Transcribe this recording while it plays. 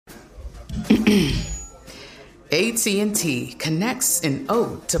AT&T connects an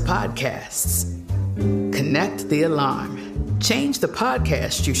ode to podcasts. Connect the alarm. Change the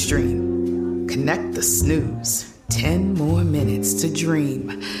podcast you stream. Connect the snooze. 10 more minutes to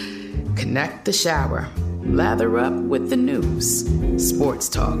dream. Connect the shower. Lather up with the news. Sports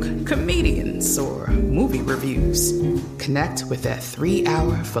talk, comedians, or movie reviews. Connect with that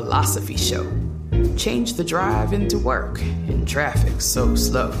 3-hour philosophy show. Change the drive into work in traffic so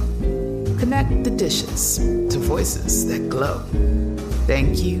slow. Connect the dishes to voices that glow.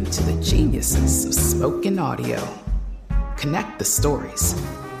 Thank you to the geniuses of spoken audio. Connect the stories.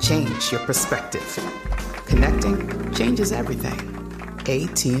 Change your perspective. Connecting changes everything.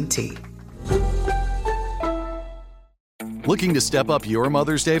 AT&T. Looking to step up your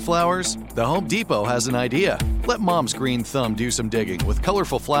Mother's Day flowers? The Home Depot has an idea. Let Mom's green thumb do some digging with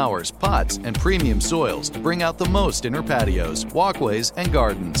colorful flowers, pots, and premium soils to bring out the most in her patios, walkways, and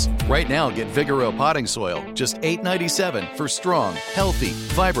gardens. Right now, get Vigoro potting soil, just $8.97 for strong, healthy,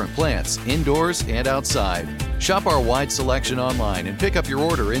 vibrant plants indoors and outside. Shop our wide selection online and pick up your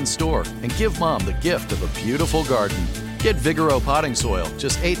order in-store and give Mom the gift of a beautiful garden. Get Vigoro potting soil,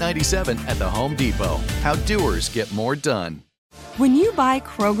 just $8.97 at the Home Depot. How doers get more done. When you buy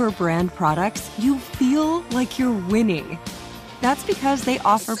Kroger brand products, you feel like you're winning. That's because they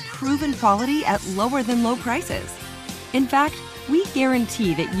offer proven quality at lower than low prices. In fact, we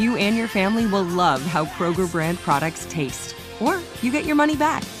guarantee that you and your family will love how Kroger brand products taste, or you get your money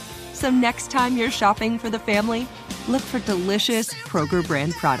back. So next time you're shopping for the family, look for delicious Kroger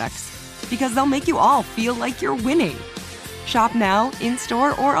brand products, because they'll make you all feel like you're winning. Shop now,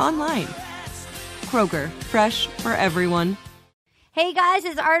 in-store, or online. Kroger, fresh for everyone. Hey guys,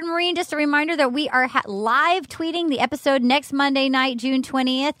 it's Arden Marine. Just a reminder that we are live tweeting the episode next Monday night, June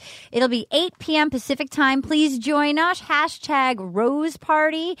 20th. It'll be 8 p.m. Pacific time. Please join us. Hashtag Rose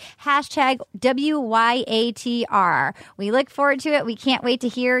Party. Hashtag WYATR. We look forward to it. We can't wait to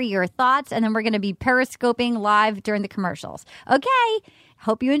hear your thoughts. And then we're going to be periscoping live during the commercials. Okay.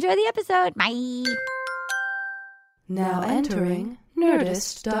 Hope you enjoy the episode. Bye. Now entering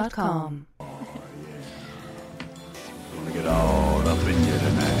Nerdist.com. Gonna get all up in you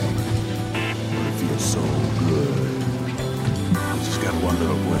tonight. But it feels so good. I just got one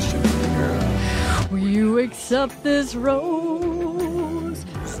little question for you, girl. Will you accept this rose?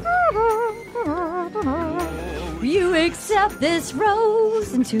 Will you accept this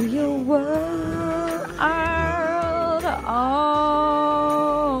rose into your world?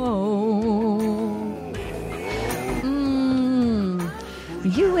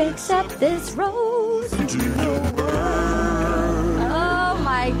 You accept this rose into your world. Oh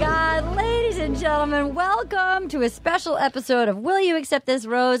my God, ladies and gentlemen, welcome to a special episode of Will You Accept This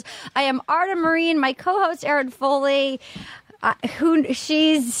Rose? I am Arden Marine, my co-host Erin Foley.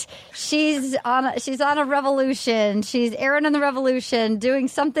 She's on a revolution. She's Erin on the revolution, doing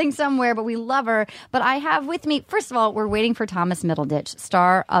something somewhere, but we love her. But I have with me, first of all, we're waiting for Thomas Middleditch,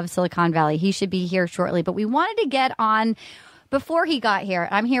 star of Silicon Valley. He should be here shortly, but we wanted to get on before he got here.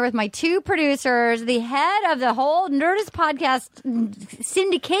 I'm here with my two producers, the head of the whole Nerdist podcast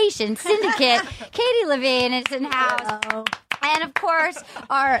syndicate, Katie Levine is in house. Hello. And of course,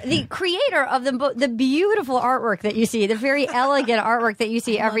 the creator of the beautiful artwork that you see, the very elegant artwork that you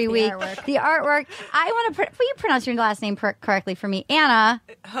see every week. The artwork. I want to. Will you pronounce your last name correctly for me, Anna?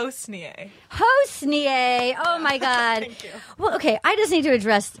 Hosnier. Oh my God. Thank you. Well, okay. I just need to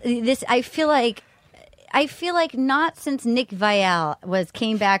address this. I feel like not since Nick Viall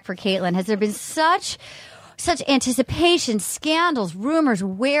came back for Caitlyn has there been such anticipation, scandals, rumors.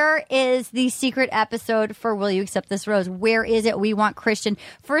 Where is the secret episode for Will You Accept This Rose? Where is it? We want Christian.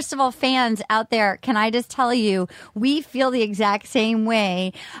 First of all, fans out there, can I just tell you, we feel the exact same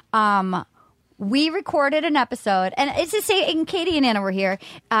way. We recorded an episode, and it's to say, and Katie and Anna were here,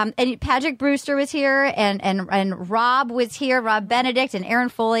 and Patrick Brewster was here, and Rob was here, Rob Benedict, and Erin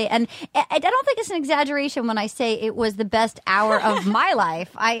Foley, and I don't think it's an exaggeration when I say it was the best hour of my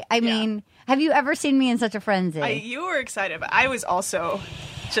life. I mean, have you ever seen me in such a frenzy? You were excited, but I was also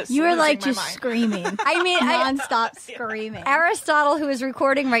just you were like just mind. Screaming. I mean, nonstop screaming. Aristotle, who is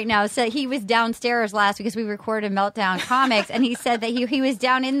recording right now, said he was downstairs last because we recorded Meltdown Comics, and he said that he was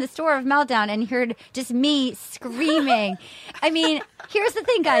down in the store of Meltdown and heard just me screaming. I mean, here's the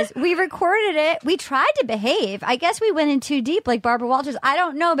thing, guys. We recorded it. We tried to behave. I guess we went in too deep, like Barbara Walters. I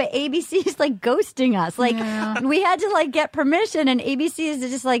don't know, but ABC is like ghosting us. Like we had to like get permission, and ABC is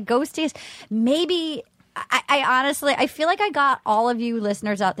just like ghosting us. Maybe. I honestly, I feel like I got all of you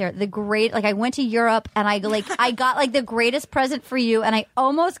listeners out there I went to Europe and I got like the greatest present for you, and I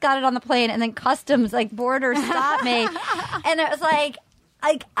almost got it on the plane, and then customs borders stopped me, and it was like,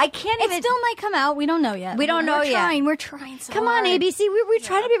 I can't even. It still might come out. We don't know yet. We don't know yet. We're trying so Come hard. on, ABC. We're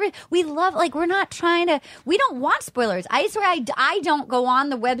trying to be. We love. Like, we're not trying to. We don't want spoilers. I swear, I don't go on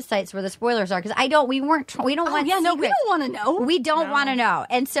the websites where the spoilers are because I don't. We don't want. We don't want to know. We don't want to know.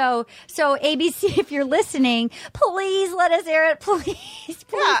 And so ABC, if you're listening, please let us air it. Please.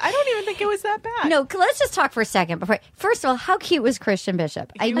 Yeah, I don't even think it was that bad. No, let's just talk for a second. First of all, how cute was Christian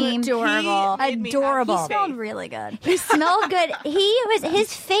Bishop? I mean, adorable. Adorable. He smelled really good. He smelled good.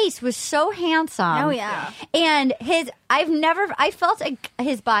 His face was so handsome. Oh yeah. And I felt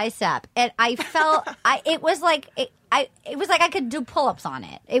his bicep, and I felt it was like I could do pull-ups on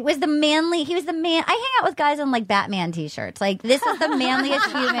it. It was he was the man. I hang out with guys in like Batman t-shirts. Like, this is the manliest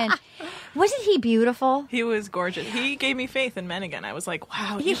human. Wasn't he beautiful? He was gorgeous. He gave me faith in men again. I was like,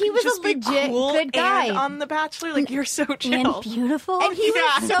 wow, He can was just a be legit cool good guy. And on The Bachelor, like, you're so chill. And beautiful. And he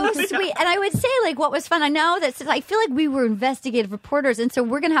was so sweet. And I would say, like, what was fun, I know that since I feel like we were investigative reporters, and so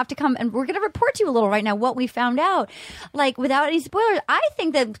we're going to have to come and we're going to report to you a little right now what we found out. Like, without any spoilers, I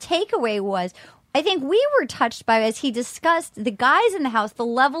think the takeaway was, I think we were touched by, as he discussed, the guys in the house,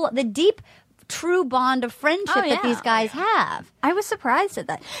 the deep, true bond of friendship that these guys have. I was surprised at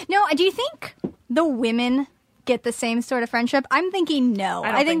that. No, do you think the women get the same sort of friendship? I'm thinking no. I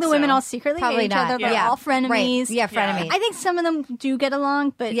don't think think the so. women all secretly Probably hate each not. other. They're Yeah. all frenemies. Right. Yeah, frenemies. I think some of them do get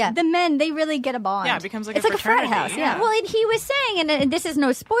along, but the men, they really get a bond. Yeah, it becomes like it's a like a frat fraternity. house. Yeah. Well, and he was saying, and this is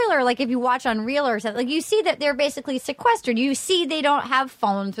no spoiler, like if you watch on Reel or something, like you see that they're basically sequestered. You see they don't have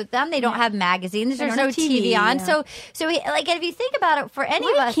phones with them. They don't have magazines. They There's don't no have TV, TV on. yeah. So like if you think about it, for any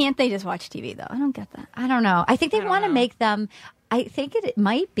Why of us, can't they just watch TV though? I don't get that. I don't know. I think they want to make them. I think it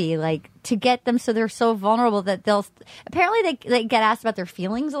might be like to get them so they're so vulnerable that they'll. Apparently, they get asked about their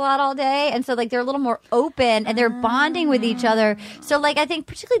feelings a lot all day, and so like they're a little more open and they're bonding with each other. So like I think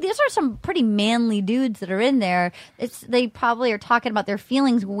particularly these are some pretty manly dudes that are in there. They probably are talking about their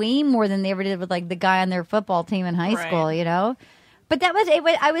feelings way more than they ever did with like the guy on their football team in high school, you know. But that was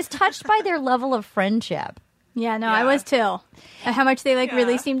I was touched by their level of friendship. Yeah, no, I was too. And how much they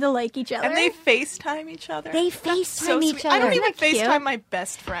really seem to like each other. And they FaceTime each other. They That's FaceTime so each sweet. I don't other. even Isn't that cute? FaceTime my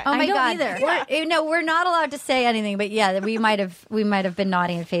best friend. Oh my don't God! either. We're not allowed to say anything, but yeah, we might have been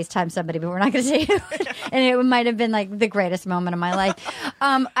naughty and FaceTime somebody, but we're not going to say it. And it might have been like the greatest moment of my life.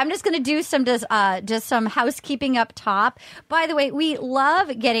 I'm just going to do just some housekeeping up top. By the way, we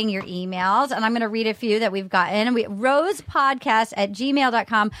love getting your emails, and I'm going to read a few that we've gotten.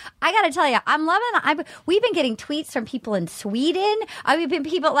 rosepodcast@gmail.com. I got to tell you, I'm loving. We've been getting tweets from people in Sweden. We've been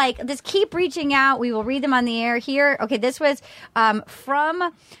people like just keep reaching out. We will read them on the air here. Okay, this was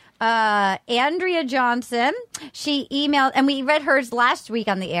from Andrea Johnson. She emailed, and we read hers last week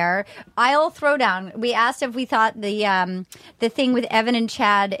on the air. Aisle Throwdown. We asked if we thought the thing with Evan and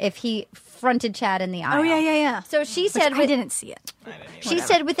Chad, if he fronted Chad in the aisle. Oh yeah. So she said, I didn't see it. She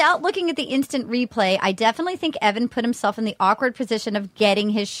said, without looking at the instant replay, I definitely think Evan put himself in the awkward position of getting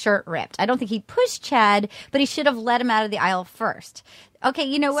his shirt ripped. I don't think he pushed Chad, but he should have let him out of the aisle first. Okay,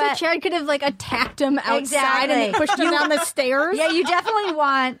 you know what? So Chad could have attacked him outside Exactly. and pushed him down the stairs. Yeah, you definitely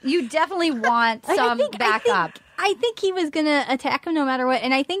want some backup. I think he was going to attack him no matter what.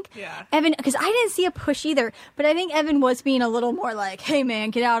 And I think Evan, because I didn't see a push either, but I think Evan was being a little more like, hey,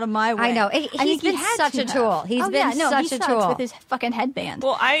 man, get out of my way. I know. He's been such a tool. He's been such a tool. With his fucking headband.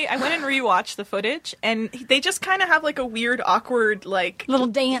 Well, I went and rewatched the footage, and they just kind of have like a weird, awkward, like little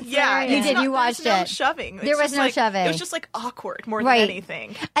dance. Yeah, there. You did. You watched no it. Shoving. There was no shoving. It was just like awkward more Right. than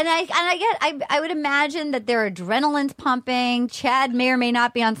anything. And I would imagine that their adrenaline's pumping. Chad may or may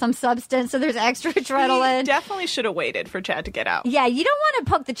not be on some substance, so there's extra adrenaline. He definitely should have waited for Chad to get out. Yeah, you don't want to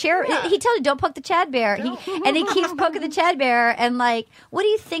poke the chair. Yeah. He tells you don't poke the Chad bear. And he keeps poking the Chad bear. And like, what do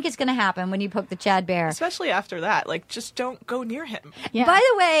you think is going to happen when you poke the Chad bear? Especially after that, like, just don't go near him. Yeah. By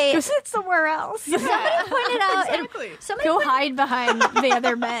the way, Go sit somewhere else. somebody pointed out. Exactly. Somebody Go pointed- hide behind the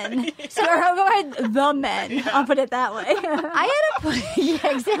other men. So, or go hide the men. I'll put it that way. I had a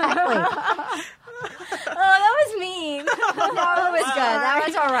yeah, exactly. Oh, that was mean. No, that was good. That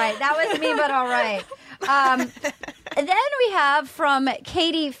was all right. That was me, but all right. And then we have from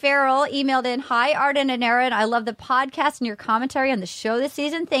Katie Farrell emailed in, hi, Arden and Aaron. I love the podcast and your commentary on the show this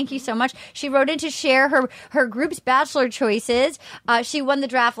season. Thank you so much. She wrote in to share her group's bachelor choices. She won the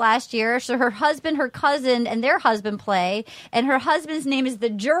draft last year. So her husband, her cousin, and their husband play. And her husband's name is the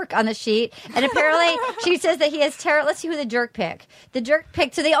Jerk on the sheet. And apparently she says that he has terror. Let's see who the Jerk picked. The Jerk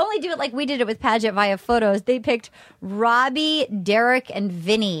picked, so they only do it like we did it with Paget via photos. They picked Robbie, Derek, and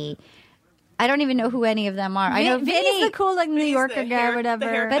Vinny. I don't even know who any of them are. I know Vinny's Vinny, the cool New Yorker guy, the whatever.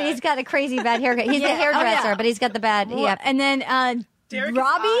 haircut. but he's got a crazy bad haircut. He's the hairdresser, but he's got the bad. Yeah. And then Derek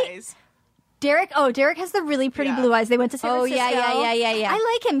Robbie. Eyes. Derek has the really pretty blue eyes. They went to San Francisco. Yeah.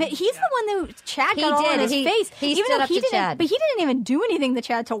 I like him. But he's the one that Chad got all on his face. He stood up to Chad. But he didn't even do anything to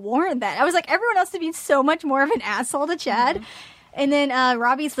Chad to warrant that. I was like, everyone else to be so much more of an asshole to Chad. Mm-hmm. And then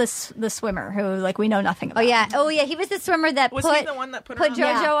Robbie's the swimmer who, like, we know nothing about. Oh yeah, he was the swimmer that was put he the one that put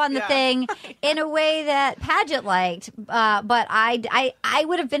JoJo on the thing in a way that Padgett liked. But I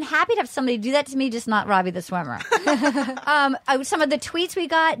would have been happy to have somebody do that to me, just not Robbie the swimmer. Some of the tweets we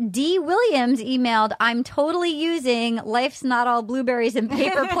got: D. Williams emailed, "I'm totally using Life's Not All Blueberries and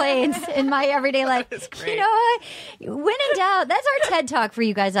Paper Planes in my everyday life." You know what? When in doubt, that's our TED Talk for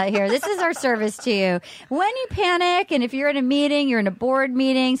you guys out here. This is our service to you. When you panic, and if you're in a meeting, you're in a board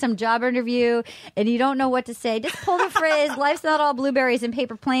meeting, some job interview, and you don't know what to say, just pull the phrase "Life's not all blueberries and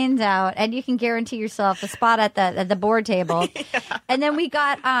paper planes" out, and you can guarantee yourself a spot at the board table. And then we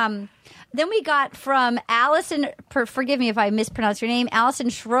got from Allison, forgive me if I mispronounce your name, Allison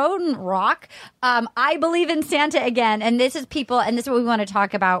Schrodenrock, "I believe in Santa again." And this is what we want to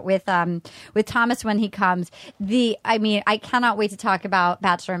talk about with Thomas when he comes. I cannot wait to talk about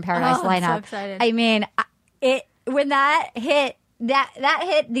Bachelor in Paradise lineup. I'm so excited. I mean, when that hit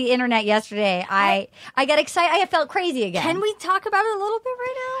the internet yesterday, I got excited. I felt crazy again. Can we talk about it a little bit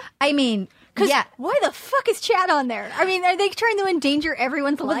right now? I mean, why the fuck is Chad on there? I mean, are they trying to endanger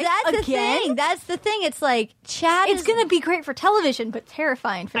everyone's life again? That's the thing. It's like Chad. It's going to be great for television, but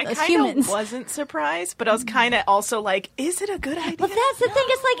terrifying for those humans. I wasn't surprised, but I was kind of also like, is it a good idea? But that's the thing.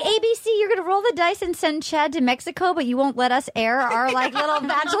 It's like ABC. You're going to roll the dice and send Chad to Mexico, but you won't let us air our little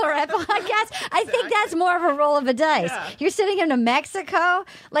Bachelorette podcast. I think that's more of a roll of a dice. Yeah. You're sending him to Mexico,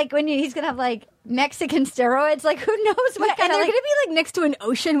 like when he's going to have like Mexican steroids. Like, who knows what kind and of they're going to be like next to an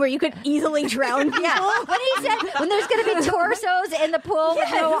ocean where you could easily drown people. When there's going to be torsos in the pool with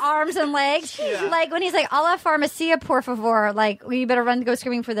no arms and legs. Yeah. Like when he's like, "A la Farmacia, por favor." Like, you better go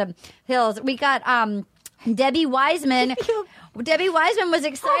screaming for the hills. We got Debbie Wiseman. Debbie Wiseman was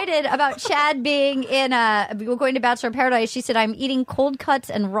excited about Chad being going to Bachelor in Paradise. She said, "I'm eating cold cuts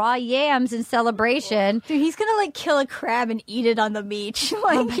and raw yams in celebration." Dude, he's gonna like kill a crab and eat it on the beach.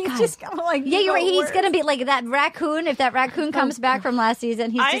 Like he's just gonna like you're right. He's gonna be like that raccoon. If that raccoon comes back from last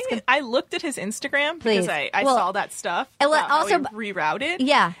season, he's just gonna... I looked at his Instagram because I saw that stuff. Also rerouted.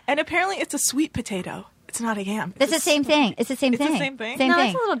 Yeah, and apparently it's a sweet potato. It's not a yam. It's the same thing. It's the same thing. It's the same thing? No,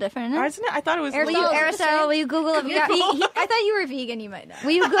 it's a little different. Isn't it? I thought it was... Aristotle, will you Google if I thought you were vegan, you might know.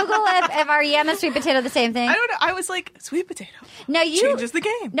 Will you Google if our yam and sweet potato are the same thing? I don't know. I was like, sweet potato changes the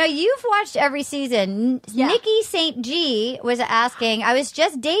game. Now, you've watched every season. Yeah. Nikki St. G was asking, "I was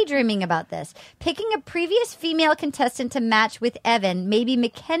just daydreaming about this. Picking a previous female contestant to match with Evan, maybe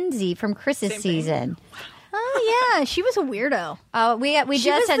Mackenzie from Chris's season." Oh yeah, she was a weirdo. We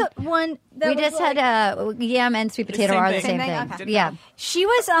just had one. We just had yam and sweet potato are the same thing. Okay. Yeah, she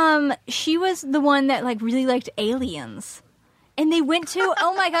was the one that like really liked aliens, and they went to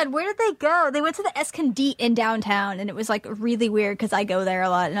oh my god, where did they go? They went to the Escondite in downtown, and it was like really weird because I go there a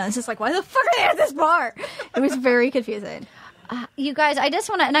lot, and I was just like, why the fuck are they at this bar? It was very confusing. You guys, I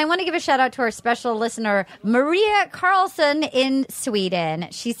want to give a shout out to our special listener, Maria Carlson in Sweden.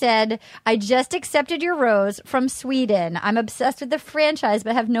 She said, "I just accepted your rose from Sweden. I'm obsessed with the franchise,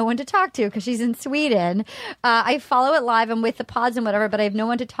 but have no one to talk to because she's in Sweden. I follow it live and with the pods and whatever, but I have no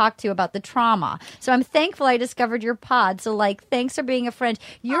one to talk to about the trauma. So I'm thankful I discovered your pod. So thanks for being a friend."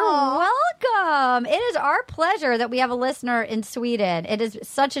 You're welcome. It is our pleasure that we have a listener in Sweden. It is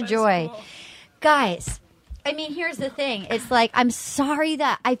such a joy. Cool. Guys, I mean, here's the thing. It's like, I'm sorry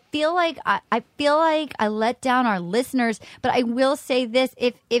that I feel like I let down our listeners, but I will say this: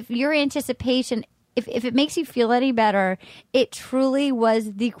 if your anticipation, if it makes you feel any better, it truly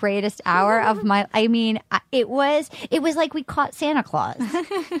was the greatest hour of my. I mean, it was like we caught Santa Claus.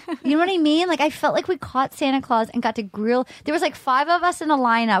 You know what I mean? Like, I felt like we caught Santa Claus and got to grill. There was like 5 of us in a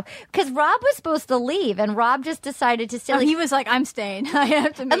lineup because Rob was supposed to leave, and Rob just decided to stay. He was like, "I'm staying. I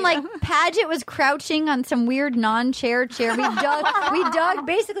have to." And like Padgett was crouching on some weird non-chair chair. We dug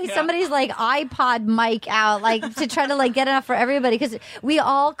basically somebody's like iPod mic out, like to try to like get enough for everybody because we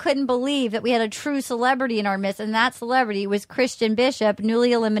all couldn't believe that we had a true celebrity in our midst, and that celebrity was Christian Bishop,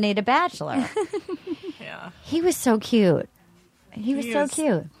 newly eliminated Bachelor. Yeah, he was so cute. He was so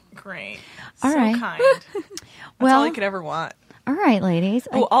cute. Great. All right. Kind. That's all I could ever want. All right, ladies.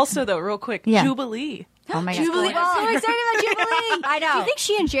 Oh, also though, real quick, Jubilee. Oh my God. Jubilee. I'm so excited about Jubilee. I know. Do you think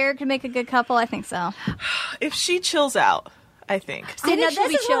she and Jared could make a good couple? I think so. If she chills out, I think. See, now this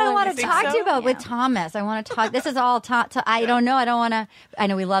is what I want to talk to you about with Thomas. I want to talk. This is all I don't know. I don't want to. I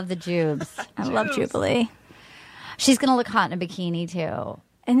know we love the Jubes. I love Jubilee. She's going to look hot in a bikini, too.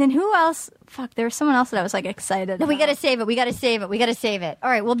 And then who else? Fuck, there was someone else that I was like excited. No, we about. gotta save it. We gotta save it. We gotta save it. All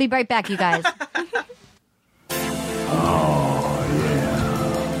right, we'll be right back, you guys. Oh,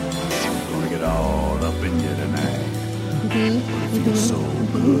 yeah. Gonna get all up in you tonight. It feels so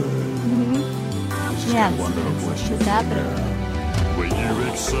good. I just Yes. got one little question. What's happening? Will you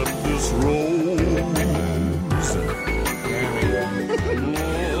accept this rose?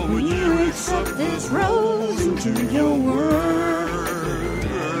 Will you accept this rose into your world?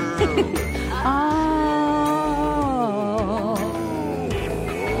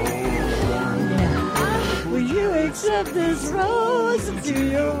 Will you accept this rose into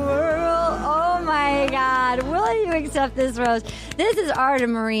your world? Oh my God. Will you accept this rose? This is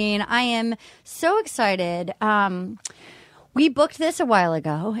Arden Marine. I am so excited. We booked this a while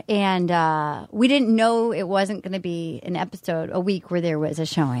ago, and we didn't know it wasn't going to be an episode a week where there was a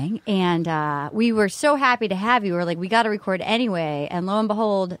showing. And we were so happy to have you. We were like, we got to record anyway. And lo and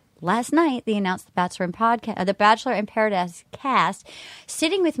behold, last night they announced the Bachelor in Paradise cast.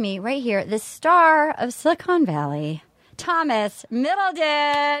 Sitting with me right here, the star of Silicon Valley, Thomas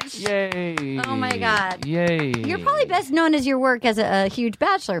Middleditch. Yay! Oh my God! Yay! You're probably best known as your work as a huge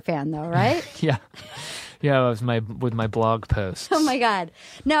Bachelor fan, though, right? Yeah. Yeah, it was with my blog posts. Oh my God!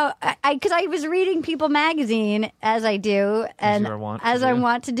 Now, because I was reading People magazine as I do, and you are wont to as do. I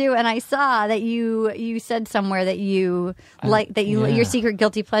want to do, and I saw that you said somewhere that you your secret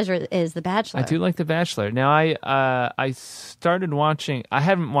guilty pleasure is The Bachelor. I do like The Bachelor. Now, I started watching. I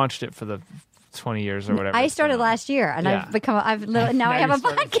haven't watched it for the 20 years or whatever. I it's started been on. last year, and Yeah. now I have you a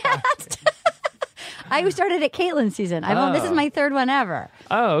started podcast. I started at Caitlin's season. This is my third one ever.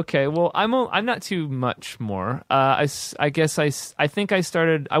 Oh, okay. Well, I'm not too much more. I think I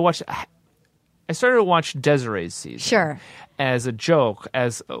started to watch Desiree's season. Sure. As a joke,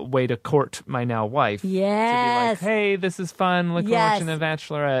 as a way to court my now wife. Yes. To be like, hey, this is fun. Look, we're Yes. watching The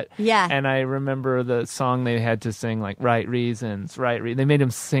Bachelorette. Yeah. And I remember the song they had to sing, like, Right Reasons, Right Reasons. They made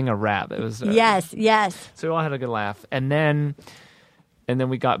him sing a rap. It was Yes. So we all had a good laugh. And then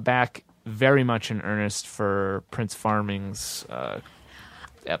we got back very much in earnest for Prince Farming's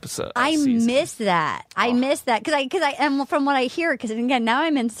episode. I season. miss that. I miss that because I am from what I hear. Because again, now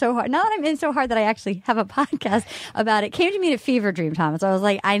I'm in so hard. Now that I'm in so hard that I actually have a podcast about it. Came to me in a fever dream, Thomas. I was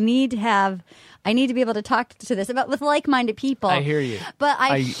like, I need to be able to talk to this with like-minded people. I hear you. But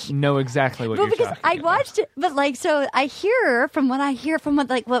I know exactly what Well, you're because talking I about. watched it, but so I hear from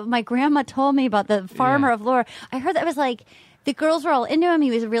what my grandma told me about the farmer Yeah. of Laura. I heard that it was like the girls were all into him.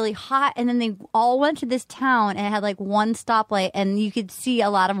 He was really hot, and then they all went to this town and it had like one stoplight, and you could see a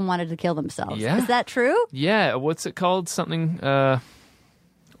lot of them wanted to kill themselves. Yeah. Is that true? Yeah, what's it called? Something.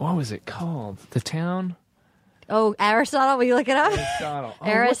 What was it called? The town. Oh, Aristotle. Will you look it up? Aristotle.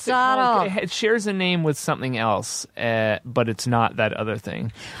 Aristotle. It shares a name with something else, but it's not that other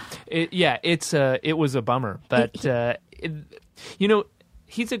thing. It was a bummer, but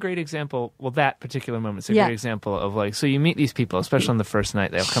he's a great example. Well, that particular moment's a great example of like, so you meet these people, especially on the first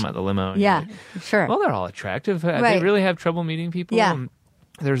night, they'll come out the limo. And Yeah, you're like, sure. well, they're all attractive. They Right. really have trouble meeting people. Yeah. And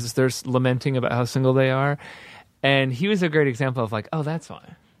there's lamenting about how single they are. And he was a great example of like, oh, that's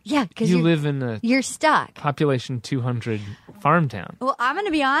why. Yeah, because You live in the you're stuck. population 200 farm town. Well, I'm going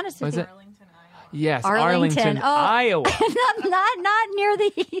to be honest with Was you. it? Yes, Arlington. Arlington, Iowa. not near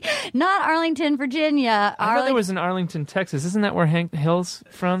not Arlington, Virginia. I thought there was an Arlington, Texas. Isn't that where Hank Hill's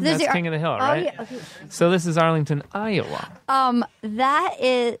from? There's That's the- King of the Hill, Oh, right? yeah, okay. So this is Arlington, Iowa. That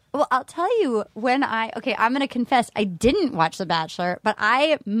is, well, I'll tell you I'm going to confess, I didn't watch The Bachelor, but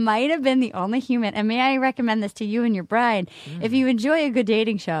I might have been the only human, and may I recommend this to you and your bride. If you enjoy a good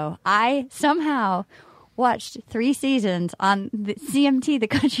dating show, I somehow watched 3 seasons on the CMT,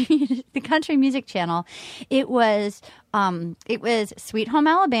 the country music channel. It was Sweet Home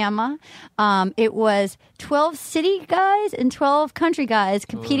Alabama. It was 12 city guys and 12 country guys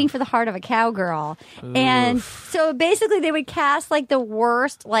competing for the heart of a cowgirl. And so basically they would cast like the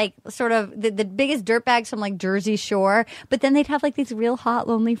worst, like sort of the biggest dirtbags from like Jersey Shore, but then they'd have like these real hot,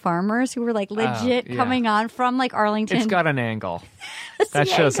 lonely farmers who were like legit yeah. coming on from like Arlington. It's got an angle. That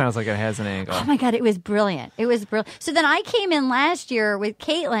show sounds like it has an angle. Oh my God, it was brilliant. It was brilliant. So then I came in last year with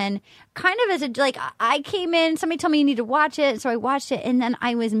Caitlin, kind of as I came in, somebody told me you need to watch it. So I watched it and then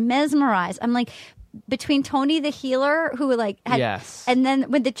I was mesmerized. I'm like, between Tony the healer, who like had, yes, and then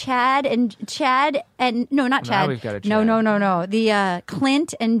with the Chad and no, not Chad. Now we've got a Chad. No. The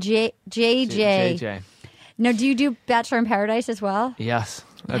Clint and JJ. No, do you do Bachelor in Paradise as well? Yes.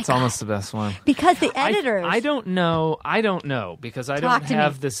 That's almost the best one. Because the editors. I don't know because I don't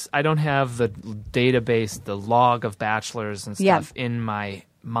have this. I don't have the database, the log of bachelors and stuff in my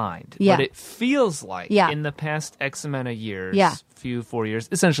mind. Yeah. But it feels like Yeah. in the past X amount of years, Yeah. 4 years,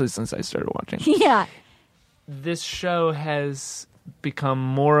 essentially since I started watching, Yeah. this show has become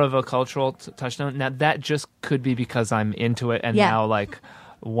more of a cultural touchstone. Now, that just could be because I'm into it and Yeah. now, like,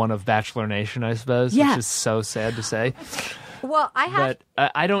 one of Bachelor Nation, I suppose, Yeah. which is so sad to say. Well, I have.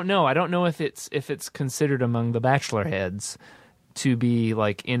 But I don't know. I don't know if it's considered among the Bachelor heads to be,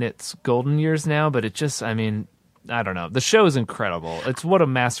 like, in its golden years now, but it just, I mean, I don't know. The show is incredible. It's what a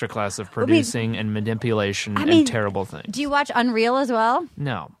masterclass of producing and manipulation and terrible things. Do you watch Unreal as well?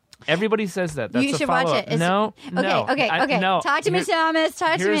 No. Everybody says that. That's You a should watch follow-up. it. It's- No. Okay. No. Talk to me, Thomas.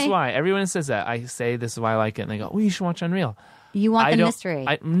 Talk to me. Here's why. Everyone says that. I say this is why I like it, and they go, "Oh, you should watch Unreal." You want I the don't- mystery.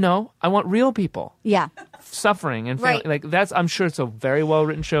 No, I want real people Yeah. suffering and Right. like that's. I'm sure it's a very well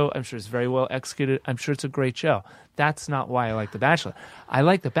written show. I'm sure it's very well executed. I'm sure it's a great show. That's not why I like The Bachelor. I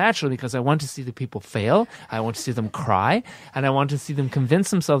like The Bachelor because I want to see the people fail. I want to see them cry, and I want to see them convince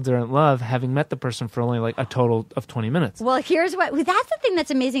themselves they're in love, having met the person for only like a total of 20 minutes. Well, here's what. That's the thing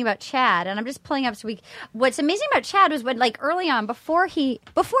that's amazing about Chad, and I'm just pulling up. What's amazing about Chad was when, like, early on, before we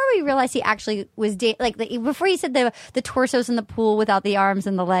realized he actually was before he said the torsos in the pool without the arms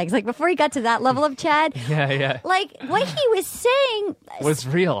and the legs, like before he got to that level of Chad. Yeah. Like what he was saying Was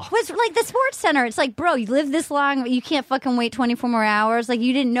real. Was like the Sports Center. It's like, bro, you live this long, you can't fucking wait 24 more hours. Like,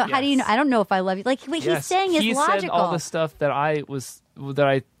 you didn't know. How do you know? I don't know if I love you. Like, what he's saying is logical. He said all the stuff that I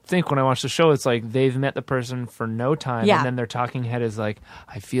think when I watched the show, it's like they've met the person for no time, and then their talking head is like,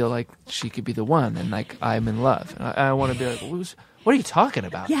 I feel like she could be the one, and like I'm in love. And I want to be like, what are you talking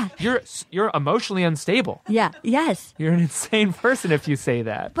about? Yeah. You're emotionally unstable. Yeah. Yes. You're an insane person if you say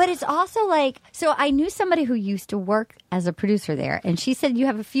that. But it's also like, so I knew somebody who used to work as a producer there, and she said you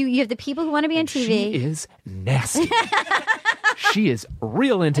have the people who want to be on TV. She is nasty. She is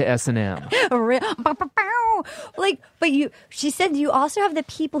real into S&M. She said you also have the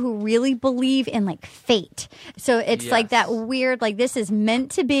people who really believe in, like, fate. So it's like that weird, like, this is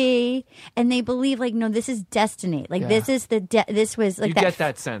meant to be, and they believe, like, no, this is destiny. Like, this is this was like you that. get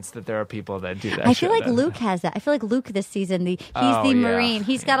that sense that there are people that do that. I feel like Luke has that. I feel like Luke this season, he's the Marine.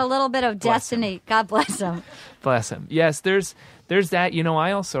 He's got a little bit of destiny. God bless him. Bless him. Yes, there's that. You know,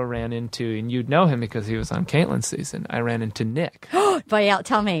 I also ran into, and you'd know him because he was on Caitlin's season. I ran into Nick. But yeah,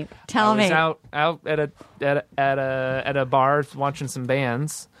 tell me. I was out at a bar watching some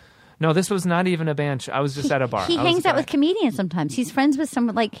bands. No, this was not even a band. I was just at a bar. He hangs out with comedians sometimes. He's friends with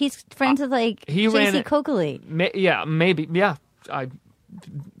someone, like, he's friends with, like, J.C. Coakley. Maybe. Yeah, maybe.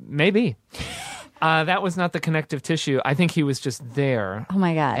 That was not the connective tissue. I think he was just there. Oh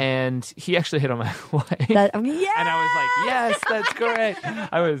my God! And he actually hit on my wife. And I was like, "Yes, that's great."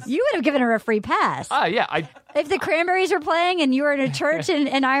 You would have given her a free pass. Yeah. If the Cranberries were playing and you were in a church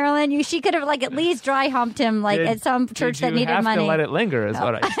in Ireland, she could have, like, at least dry humped him, like, at some church that needed money. You have to let it linger, is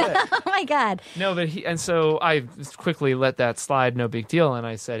what I said. Oh my God! No, but so I quickly let that slide. No big deal. And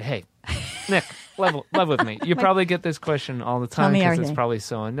I said, "Hey, Nick, love with me. You probably get this question all the time because it's probably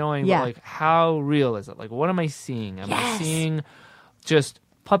so annoying. Yeah. But, like, how real is it? Like, what am I seeing? Am I seeing just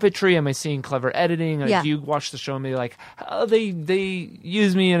puppetry? Am I seeing clever editing? Do you watch the show and be like, oh, they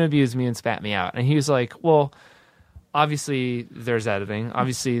use me and abuse me and spat me out?" And he was like, "Well, obviously there's editing.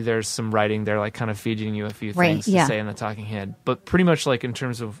 Obviously there's some writing. They're, like, kind of feeding you a few things to say in the talking head. But pretty much, like, in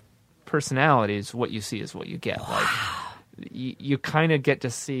terms of personalities, what you see is what you get. Wow. Like, you kind of get to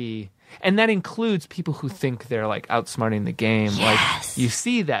see." And that includes people who think they're, like, outsmarting the game. Yes. Like, you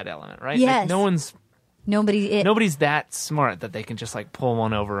see that element, right? Yes. Like, nobody's that smart that they can just, like, pull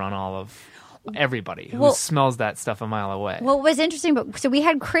one over on all of everybody who smells that stuff a mile away. Well, what was interesting, so we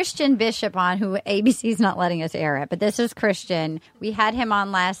had Christian Bishop on, who ABC's not letting us air it, but this is Christian. We had him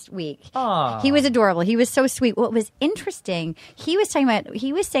on last week. Aww. He was adorable. He was so sweet. What was interesting, he was saying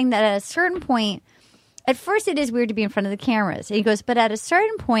that at a certain point, at first it is weird to be in front of the cameras. He goes, but at a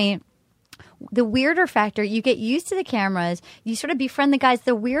certain point, the weirder factor, you get used to the cameras, you sort of befriend the guys.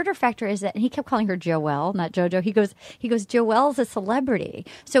 The weirder factor is that, and he kept calling her Joelle, not JoJo. He goes, Joelle's a celebrity.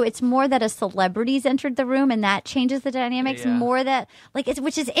 So it's more that a celebrity's entered the room and that changes the dynamics more that, like,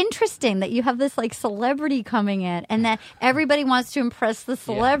 which is interesting that you have this, like, celebrity coming in and that everybody wants to impress the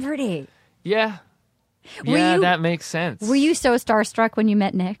celebrity. Yeah. That makes sense. Were you so starstruck when you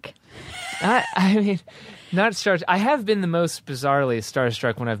met Nick? I mean, not starstruck. I have been the most bizarrely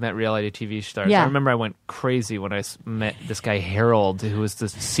starstruck when I've met reality TV stars. Yeah. I remember I went crazy when I met this guy Harold, who was the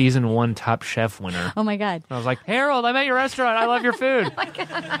season 1 Top Chef winner. Oh my God! And I was like, Harold, I'm at your restaurant. I love your food. Oh my God.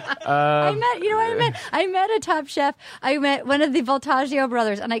 I met a Top Chef. I met one of the Voltaggio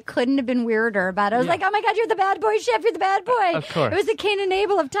brothers, and I couldn't have been weirder about it. I was like, oh my God, you're the bad boy chef. You're the bad boy. Of course. It was the Cain and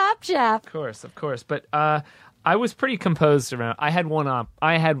Abel of Top Chef. Of course. But I was pretty composed around. I had one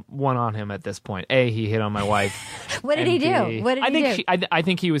on him at this point. He hit on my wife. What did he do? What did he do? I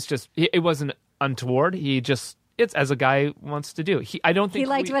think he was just. It wasn't untoward. He just. It's as a guy wants to do. I don't think he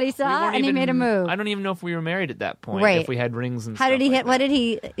liked what he saw and he made a move. I don't even know if we were married at that point. Right. If we had rings and How stuff did he like hit? What did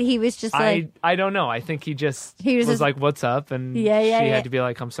he? He was just like. I don't know. I think he was like, "What's up?" And she had to be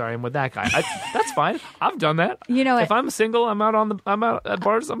like, "I'm sorry, I'm with that guy." That's fine. I've done that. You know, if I'm single, I'm out at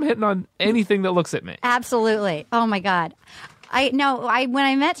bars. I'm hitting on anything that looks at me. Absolutely. Oh my God. When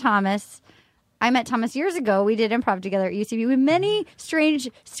I met Thomas. I met Thomas years ago. We did improv together at UCB.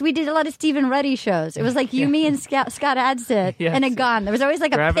 We did a lot of Stephen Ruddy shows. It was like you, me, and Scott Adsit and a gun. There was always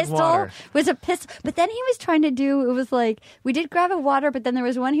like a pistol. But then he was trying to do, it was like, we did Grab of Water, but then there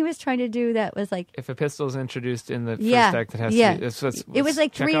was one he was trying to do that was like. If a pistol is introduced in the first act, it has to be. It was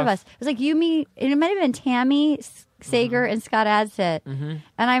like three of us. It was like you, me, and it might have been Tammy Sager and Scott Adsit. Mm-hmm.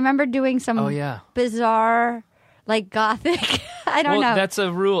 And I remember doing some bizarre, like gothic. I don't know. That's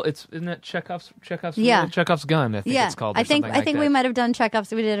a rule. Isn't that Chekhov's rule? Chekhov's gun, I think it's called. I think we might have done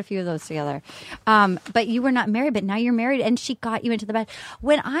Chekhov's. We did a few of those together. But you were not married, but now you're married, and she got you into The Bachelor.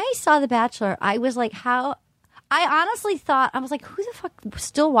 When I saw The Bachelor, I was like, how? I honestly thought, I was like, who the fuck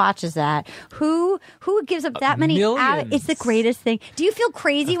still watches that? Who gives up that many hours? It's the greatest thing. Do you feel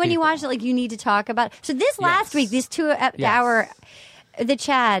crazy when you watch it? Like you need to talk about it? So this last week, this 2 hour, the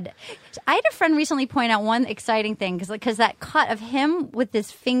Chad. I had a friend recently point out one exciting thing because that cut of him with his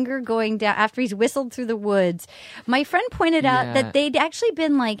finger going down after he's whistled through the woods. My friend pointed out that they'd actually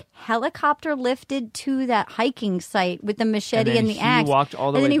been like helicopter lifted to that hiking site with the machete and the axe. Walked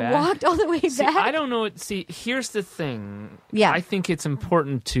all the and way then he back. walked all the way back. I don't know. Here's the thing. Yeah. I think it's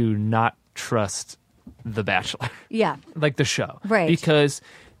important to not trust The Bachelor. Yeah. Like the show. Right. Because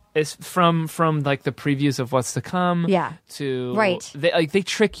it's from like the previews of what's to come. Yeah. To they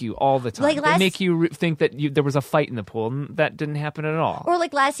trick you all the time. They make you think that there was a fight in the pool, and that didn't happen at all. Or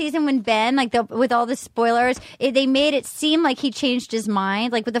like last season when Ben, with all the spoilers, they made it seem like he changed his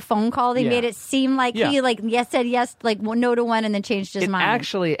mind. Like with the phone call, they made it seem like he said yes, like no to one, and then changed his mind. It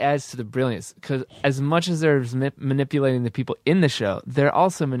actually adds to the brilliance because as much as they're manipulating the people in the show, they're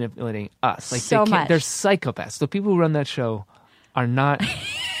also manipulating us. Like so much. They're psychopaths. The people who run that show are not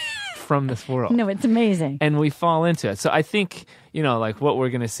from this world. No, it's amazing. And we fall into it. So I think, like what we're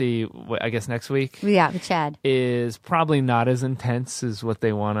going to see, I guess next week. Yeah, with Chad. Is probably not as intense as what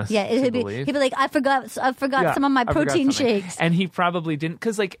they want us to believe. He'd be like, I forgot some of my protein shakes. And he probably didn't.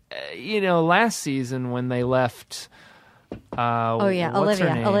 Because last season when they left... Olivia on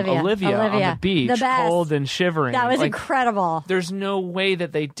the beach, cold and shivering. That was incredible. There's no way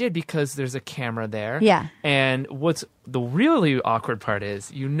that they did because there's a camera there. Yeah. And what's the really awkward part is,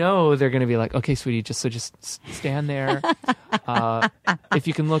 they're going to be like, okay, sweetie, just stand there. If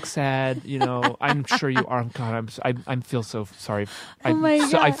you can look sad, I'm sure you are. God, I feel so sorry.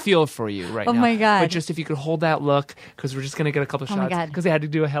 I feel for you right now. Oh my God. But just if you could hold that look, because we're just going to get a couple shots. Because they had to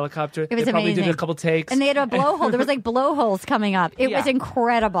do a helicopter. It was they probably amazing. did a couple takes. And they had a blowhole. There was like blowholes coming up. It was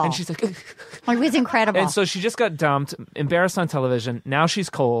incredible. And she's like, it was incredible. And so she just got dumped, embarrassed on television. Now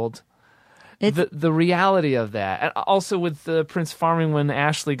she's cold. The reality of that, and also with the Prince Farming when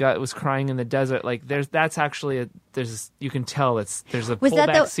Ashley was crying in the desert, like that's actually you can tell there's a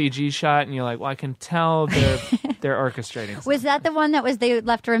pullback CG shot, and you're like, well, I can tell they're orchestrating something. Was that the one they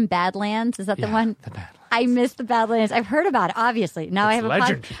left her in Badlands? Is that the one? The Badlands. I missed the Badlands. I've heard about it, obviously. Now I have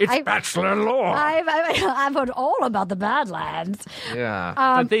legend. It's Bachelor lore. I've heard all about the Badlands.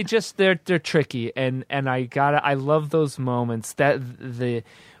 Yeah, but they're tricky, and I love those moments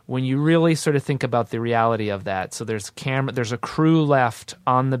when you really sort of think about the reality of that. So there's a crew left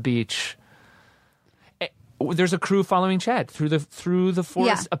on the beach. There's a crew following Chad through the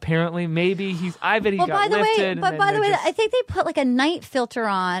forest. Yeah. Apparently, maybe I bet he got lifted. By the way, I think they put like a night filter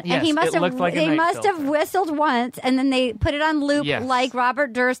on, yes, and he must have whistled once, and then they put it on loop, like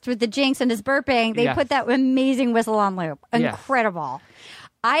Robert Durst with the Jinx and his burping. They put that amazing whistle on loop. Incredible.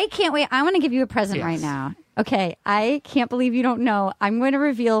 I can't wait. I want to give you a present right now. Okay, I can't believe you don't know. I'm going to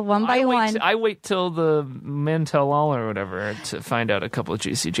reveal one by one. I wait till the men tell all or whatever to find out a couple of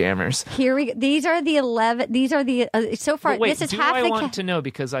juicy jammers. These are the 11. These are the so far. Wait, this is half I the. Want to know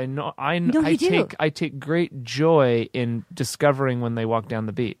because I know. Do. I take great joy in discovering when they walk down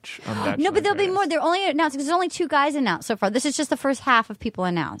the beach. No, but there'll be more. They're only announced because there's only 2 guys announced so far. This is just the first half of people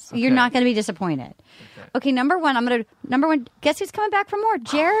announced. Okay. You're not going to be disappointed. Okay, number one. Guess who's coming back for more?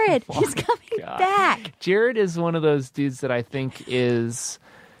 Jared. He's coming back. Jared is one of those dudes that I think because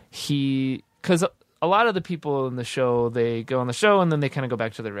a lot of the people in the show, they go on the show and then they kind of go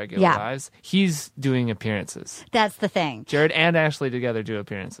back to their regular lives. He's doing appearances. That's the thing. Jared and Ashley together do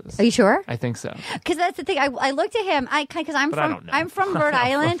appearances. Are you sure? I think so. Because that's the thing. I looked at him. Because I'm from Rhode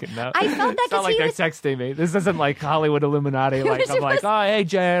Island. I felt that it's not like they're texting me. This isn't like Hollywood Illuminati. Like I'm like, oh hey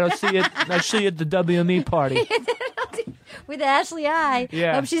Jared, I'll see you at the WME party with Ashley I.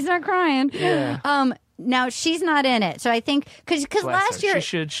 Yeah. Hope she's not crying. Yeah. Now she's not in it, so I think because last year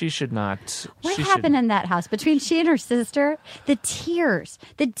she should not. What happened in that house between she and her sister? The tears,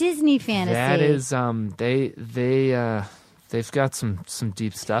 the Disney fantasy. That is, they've got some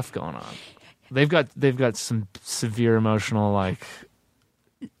deep stuff going on. They've got some severe emotional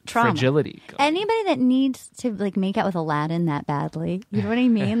trauma. Fragility. Anybody that needs to make out with Aladdin that badly, you know what I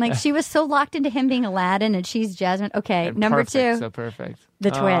mean? Like she was so locked into him being Aladdin, and she's Jasmine. Okay, and number perfect, 2, so perfect. The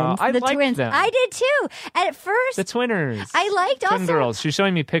twins. I liked twins. them. I did too. At first, the twinners. I liked twin also girls. She's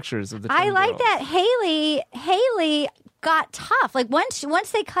showing me pictures of the. I like girls. that Haley got tough. Like once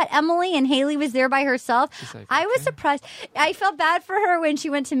they cut Emily and Haley was there by herself, I was surprised. I felt bad for her when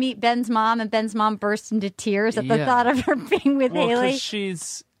she went to meet Ben's mom, and Ben's mom burst into tears at the thought of her being with Haley.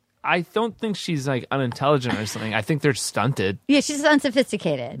 I don't think she's unintelligent or something. I think they're stunted. Yeah, she's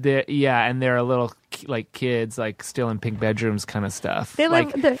unsophisticated. And they're a little kids, still in pink bedrooms kind of stuff. They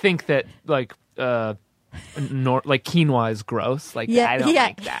think that quinoa is gross. I don't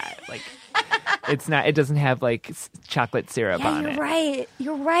like that. It's not. It doesn't have chocolate syrup on it.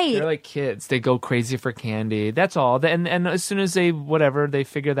 You're right. They're like kids. They go crazy for candy. That's all. And as soon as they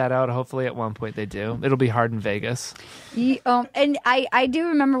figure that out. Hopefully, at one point they do. It'll be hard in Vegas. And I do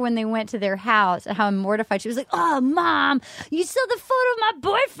remember when they went to their house and how mortified she was. Like, "Oh, Mom, you saw the photo of my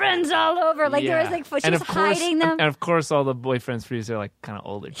boyfriends all over." There was she was hiding them. And of course, all the boyfriends for you are kind of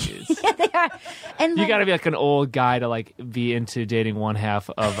older dudes. Yeah, they are. And you got to be an old guy to be into dating one half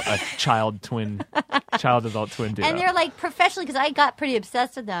of a child adult twin duo. And they're professionally, because I got pretty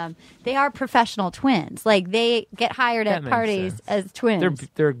obsessed with them. They are professional twins. They get hired at parties as twins.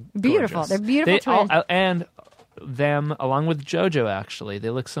 They're beautiful. Gorgeous. They're beautiful twins. And them, along with JoJo, actually, they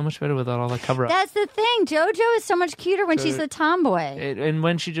look so much better without all the cover up. That's the thing. JoJo is so much cuter when she's a tomboy, and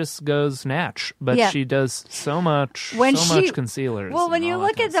when she just goes natch. But she does so much much concealers. Well, when you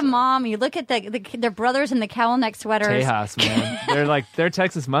look at the mom, you look at their brothers in the cowl neck sweaters. Tejas, man, they're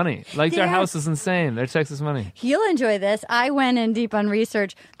Texas money. Their house is insane. They're Texas money. You'll enjoy this. I went in deep on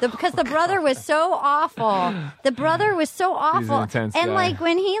research because the brother was so awful. The brother was so awful. He's an intense guy. And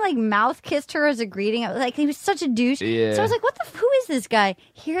when he mouth kissed her as a greeting, he was such a douche. Yeah. So I was like, who is this guy?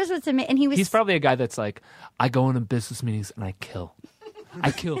 Here's what's amazing. And he's probably a guy that's I go into business meetings and I kill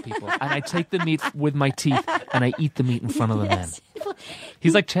people and I take the meat with my teeth and I eat the meat in front of the men.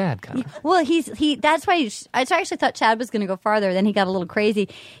 He's like Chad, kind of. Well, that's why I actually thought Chad was going to go farther. Then he got a little crazy.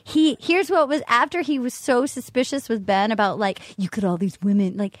 Here's what was after he was so suspicious with Ben about you could all these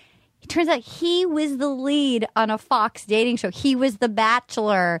women It turns out he was the lead on a Fox dating show. He was the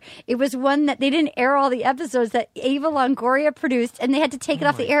Bachelor. It was one that they didn't air all the episodes that Eva Longoria produced, and they had to take it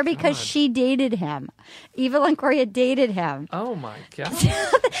off the air because she dated him. Eva Longoria dated him. Oh, my God.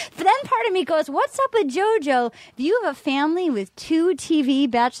 Then part of me goes, what's up with JoJo? If you have a family with 2 TV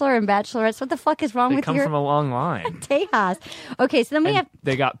Bachelor and Bachelorettes, what the fuck is wrong with They come from a long line. Tejas. Okay, so then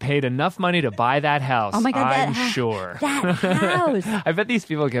they got paid enough money to buy that house. Oh, my God. I'm sure. That house. I bet these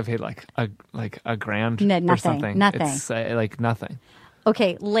people get paid a grand or something. Nothing. It's nothing.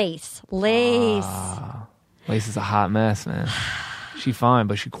 Okay, Lace. Lace is a hot mess, man. She fine,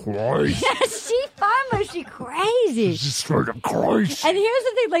 but she crazy. Yes, she fine, but she crazy. She's straight up crazy. And here's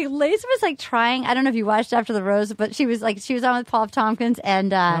the thing: Lace was trying. I don't know if you watched After the Rose, but she was on with Paul F. Tompkins and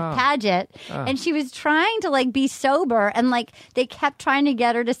Paget, and she was trying to be sober, and they kept trying to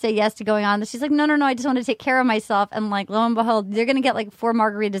get her to say yes to going on. She's like, no, I just want to take care of myself, and lo and behold, they're gonna get 4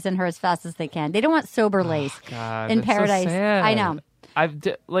 margaritas in her as fast as they can. They don't want sober Lace in Paradise. So sad. I know.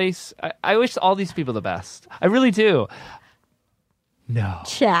 Lace. I wish all these people the best. I really do. No.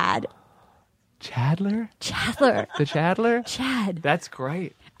 Chad. Chandler? The Chandler? Chad. That's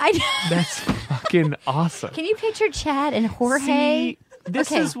great. That's fucking awesome. Can you picture Chad and Jorge? See,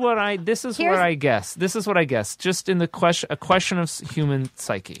 this is what I guess. Just in a question of human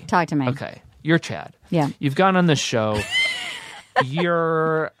psyche. Talk to me. Okay. You're Chad. Yeah. You've gone on this show.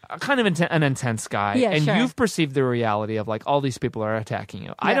 You're kind of an intense guy. Yeah, and sure. You've perceived the reality of all these people are attacking you.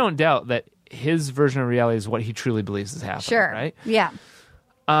 Yeah. I don't doubt that his version of reality is what he truly believes is happening. Sure. Right? Yeah.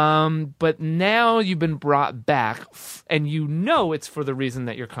 But now you've been brought back, and you know it's for the reason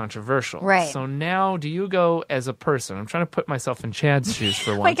that you're controversial. Right. So now, do you go as a person? I'm trying to put myself in Chad's shoes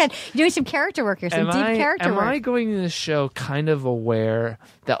for once. Oh my God, you're doing some character work here, some deep character work. Am I going to this show kind of aware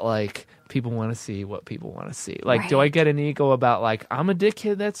that, like, people want to see what people want to see? Like, do I get an ego about, like, I'm a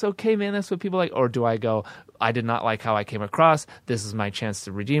dickhead, that's okay, man, that's what people like? Or do I go, I did not like how I came across, this is my chance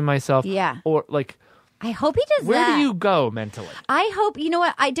to redeem myself? Yeah. Or, like... I hope he does Where that. do you go mentally? I hope, you know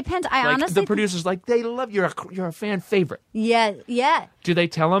what, it depends. I like, honestly... The producers, like, they love you're a fan favorite. Yeah, yeah. Do they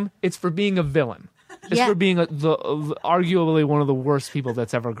tell him it's for being a villain? It's Yeah. for being arguably one of the worst people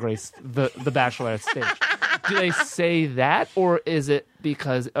that's ever graced the Bachelorette stage. Do they say that, or is it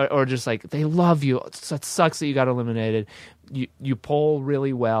because, or just like they love you? It sucks that you got eliminated. You poll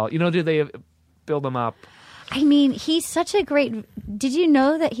really well. You know, do they build them up? I mean, he's such a great. Did you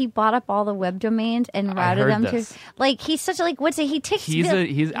know that he bought up all the web domains and routed them to? Like, he's such a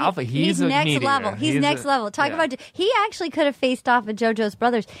He's alpha. He's a next meteor. level. He's next level. Talk about. He actually could have faced off with JoJo's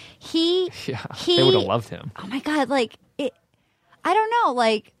brothers. He they would have loved him. Oh my God! Like it. I don't know.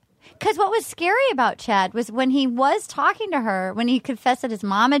 Like. Because what was scary about Chad was when he was talking to her, when he confessed that his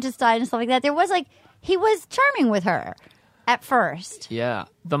mom had just died and stuff like that, there was like, he was charming with her at first. Yeah.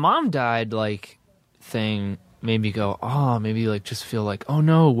 The mom died, like, thing made me go, oh, maybe, like, just feel like, oh,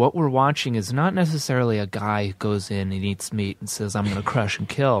 no, what we're watching is not necessarily a guy who goes in and eats meat and says, I'm going to crush and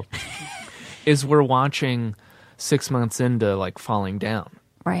kill. Is we're watching 6 months into, like, Falling Down.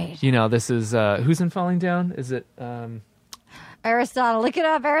 Right. You know, this is, who's in Falling Down? Is it, Aristotle, look it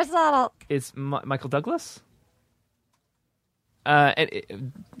up, Aristotle. It's Michael Douglas. Is it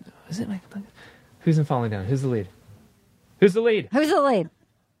Michael Douglas? Who's in Falling Down? Who's the lead? Who's the lead? Who's the lead?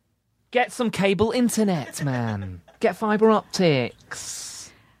 Get some cable internet, man. Get fiber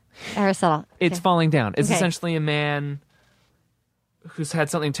optics. Aristotle. It's Falling Down. It's Okay. essentially a man who's had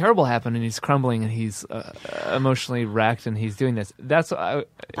something terrible happen and he's crumbling and he's emotionally wrecked and he's doing this. That's it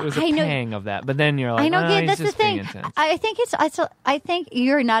was a pang of that. But then you're like, I know. he's That's the just being thing. intense. I think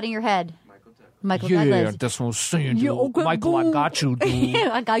you're nodding your head. Michael Yeah, Douglas. that's what I'm saying, dude. Yeah, okay, Michael, I boo. got you, dude.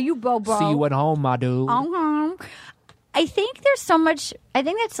 I got you, bro. See you at home, my dude. I think there's so much. I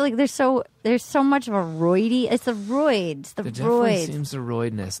think that's like there's so much of a roidy. It's the roids. The There definitely roids. seems a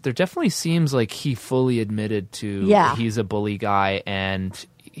roidness. There definitely seems like he fully admitted to he's a bully guy and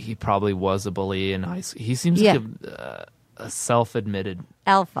he probably was a bully in high school. He seems like a self-admitted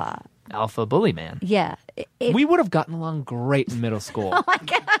alpha bully man. Yeah. We would have gotten along great in middle school. Oh my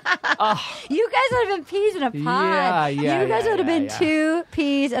God. You guys would have been peas in a pod. Yeah, You guys would have been two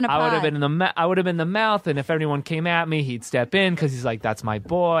peas in a pod. I would have been the mouth, and if anyone came at me, he'd step in because he's like, "That's my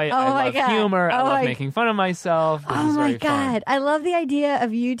boy. I love humor. I love making fun of myself." This is very God. fun. I love the idea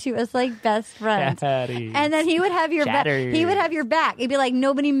of you two as like best friends. Daddy. And then he would have your back. Chatter. He would have your back. He'd be like,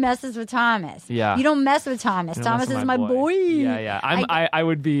 nobody messes with Thomas. Yeah. You don't mess with Thomas. You don't Thomas mess is with my boy. Yeah. I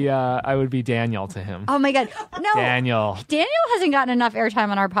would be Daniel to him. Oh my God. No. Daniel hasn't gotten enough airtime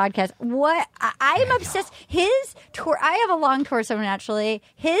on our podcast. What? I'm obsessed. His tour. I have a long torso naturally.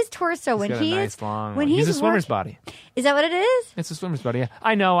 His torso He's got a nice long one. he's a swimmer's body. Is that what it is? It's a swimmer's body. Yeah.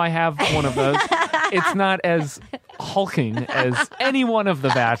 I know. I have one of those. It's not as hulking as any one of the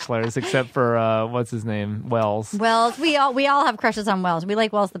Bachelors, except for what's his name, Wells. Wells. We all have crushes on Wells. We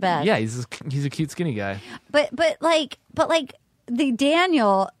like Wells the best. Yeah, he's a cute, skinny guy. But like the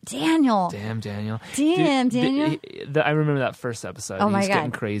Daniel. Damn, Daniel. Daniel. I remember that first episode. Oh my He's God.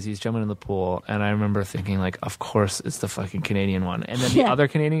 getting crazy. He's jumping in the pool. And I remember thinking, like, of course it's the fucking Canadian one. And then the other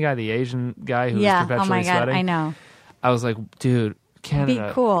Canadian guy, the Asian guy who was perpetually oh my God, sweating. I know. I was like, dude, Canada,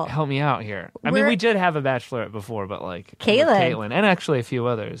 Be cool. help me out here. I mean, we did have a Bachelorette before, but like Caitlin. and actually a few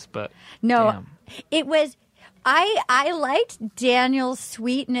others. But no, damn. It was. I liked Daniel's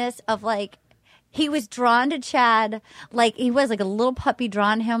sweetness of like. He was drawn to Chad like he was like a little puppy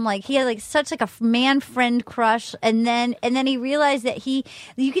drawn to him. Like he had like such like a man friend crush, and then he realized that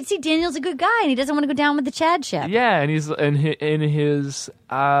you could see Daniel's a good guy and he doesn't want to go down with the Chad ship. Yeah, and he's in his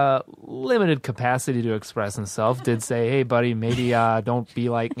limited capacity to express himself. Did say, "Hey, buddy, maybe don't be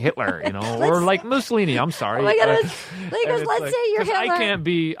like Hitler, you know, or like Mussolini." I'm sorry. Oh my God! Let's say you're Hitler.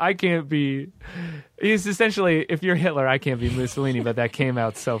 I can't be. He's essentially, if you're Hitler, I can't be Mussolini, but that came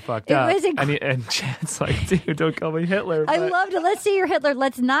out so fucked up. And Chad's like, dude, don't call me Hitler. I loved it. Let's say you're Hitler.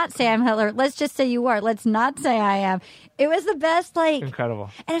 Let's not say I'm Hitler. Let's just say you are. Let's not say I am. It was the best, like...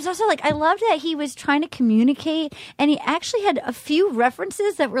 Incredible. And it's also, like, I loved that he was trying to communicate, and he actually had a few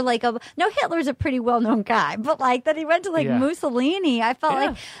references that were, like, no, Hitler's a pretty well-known guy, but, like, that he went to, like, Mussolini. I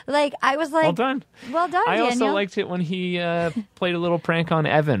felt like, I was like... Well done. Well done, I Daniel. also liked it when he played a little prank on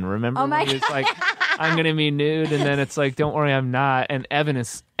Evan. Remember Oh my when he was like... I'm gonna be nude, and then it's like, don't worry, I'm not. And Evan.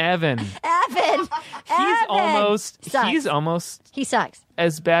 He's almost he sucks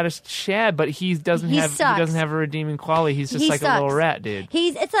as bad as Chad, but he doesn't have a redeeming quality. He's just like a little rat, dude.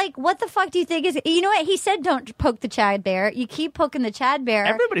 It's like, what the fuck do you think is? You know what he said? Don't poke the Chad bear. You keep poking the Chad bear.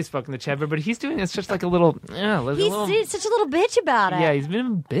 Everybody's poking the Chad bear, but he's doing it's just like a little. He's such a little bitch about it. Yeah, he's been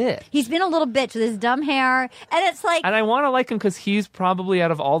a bitch. He's been a little bitch with his dumb hair, and it's like. And I want to like him because he's probably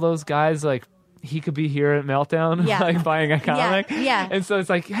out of all those guys, like. He could be here at Meltdown, like buying a comic. Yeah. And so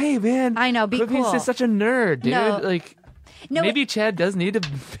it's like, hey, man. I know, be cool. He's just such a nerd, dude. No. Like, maybe Chad does need to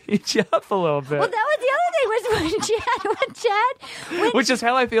beat you up a little bit. Well, that was the other thing when Chad. Which is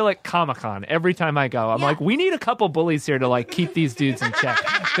how I feel like Comic-Con. Every time I go, I'm like, we need a couple bullies here to like keep these dudes in check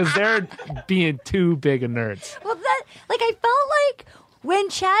because they're being too big of nerds. Well, I felt like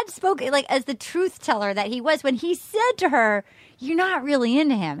when Chad spoke, like as the truth teller that he was, when he said to her, "You're not really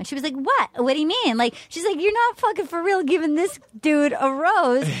into him," and she was like, "What? What do you mean?" Like she's like, "You're not fucking for real giving this dude a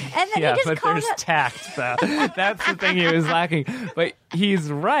rose." And then he just but called there's it. tact, though. That's the thing he was lacking. But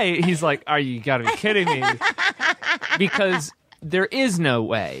he's right. He's like, you gotta be kidding me? Because there is no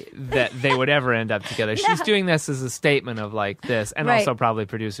way that they would ever end up together. No. She's doing this as a statement of like this, and also probably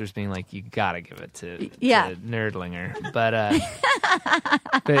producers being like, "You gotta give it to Nerdlinger."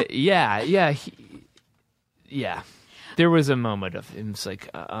 But yeah. There was a moment of it was like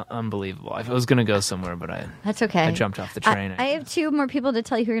unbelievable. I was going to go somewhere, but that's okay. I jumped off the train. I have two more people to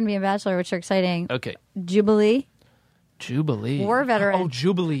tell you who are going to be a Bachelor, which are exciting. Okay, Jubilee, war veteran. Oh,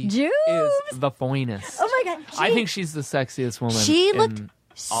 Jubilee is the finest. Oh my god, I think she's the sexiest woman. She looked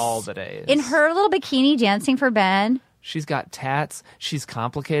all the days in her little bikini dancing for Ben. She's got tats. She's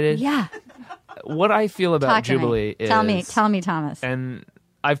complicated. Yeah. What I feel about Jubilee is tell me, Thomas. And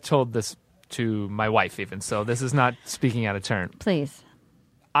I've told this to my wife even, so this is not speaking out of turn. Please.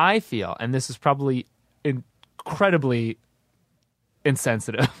 I feel, and this is probably incredibly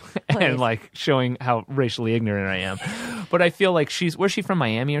insensitive and like showing how racially ignorant I am, but I feel like where's she from,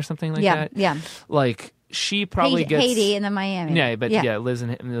 Miami or something like that? Yeah. Like she probably gets Haiti and then Miami. Yeah, but lives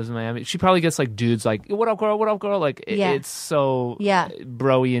in Miami. She probably gets like dudes like, what up girl, like it's so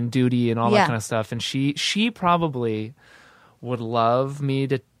bro-y and duty and all that kind of stuff, and she probably would love me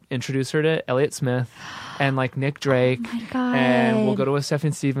to introduce her to Elliott Smith and like Nick Drake, and we'll go to a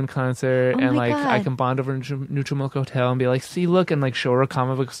Stephen Stevens concert, and like I can bond over in Neutral Milk Hotel and be like, see, look, and like show her a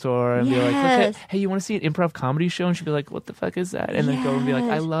comic book store and be like, look, hey, you want to see an improv comedy show? And she'd be like, what the fuck is that? And then go and be like,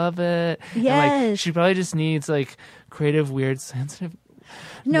 I love it. And like she probably just needs like creative, weird, sensitive.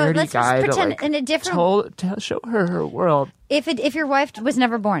 No, let's just pretend like, in a different. Show her world. If your wife was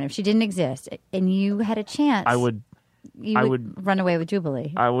never born, if she didn't exist, and you had a chance, I would run away with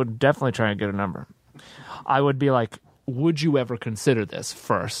Jubilee. I would definitely try and get a number. I would be like, would you ever consider this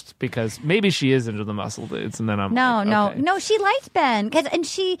first? Because maybe she is into the muscle dudes, and then I'm no. She liked Ben, I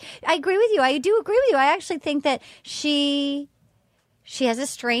agree with you. I do agree with you. I actually think that she has a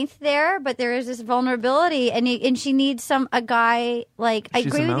strength there, but there is this vulnerability, and she needs a guy like. I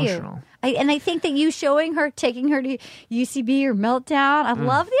agree with you. I think that you taking her to UCB or Meltdown, I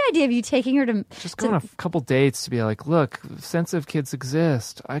love the idea of you taking her to... Just go on a couple dates to be like, look, sensitive kids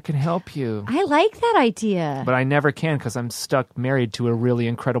exist. I can help you. I like that idea. But I never can because I'm stuck married to a really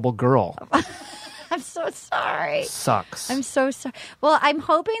incredible girl. I'm so sorry. Sucks. I'm so sorry. Well, I'm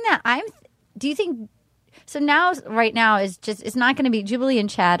hoping that do you think... So right now, it's not going to be... Jubilee and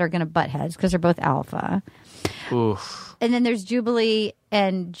Chad are going to butt heads because they're both alpha. Oof. And then there's Jubilee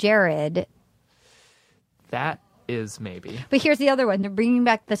and Jared. That is maybe. But here's the other one. They're bringing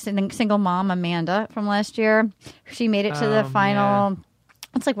back the single mom, Amanda, from last year. She made it to the final. Man.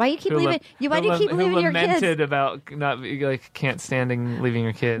 It's like, why do you keep leaving? Why do you keep leaving your kids? Who lamented about not can't standing leaving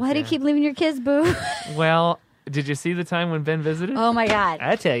your kids. Why do you keep leaving your kids, boo? Well, did you see the time when Ben visited? Oh my God!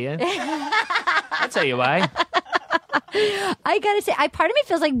 I tell you. I'll tell you why. I gotta say, part of me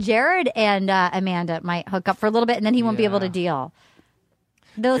feels like Jared and Amanda might hook up for a little bit, and then he won't be able to deal.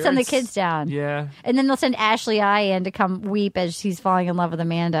 They'll send the kids down. Yeah. And then they'll send Ashley I in to come weep as she's falling in love with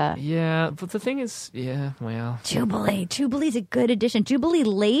Amanda. Yeah, but the thing is, Jubilee's a good addition. Jubilee,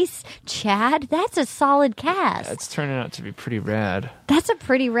 Lace, Chad, that's a solid cast. It's turning out to be pretty rad. That's a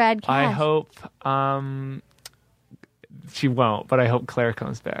pretty rad cast. I hope... she won't, but I hope Claire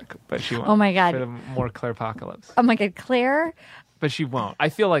comes back. But she won't. Oh my God. For the more Claire-pocalypse. Oh my God, Claire? But she won't. I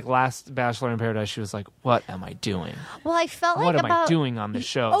feel like last Bachelor in Paradise, she was like, what am I doing? Well, I felt like what am I doing on the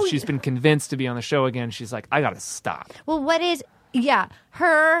show? Oh, she's been convinced to be on the show again. She's like, I got to stop. Well,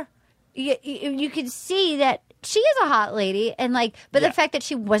 her, you could see that she is a hot lady. And but the fact that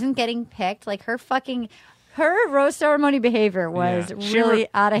she wasn't getting picked, like her rose ceremony behavior was really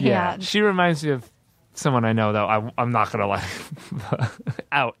out of hand. She reminds me of someone I know, though. I'm not gonna like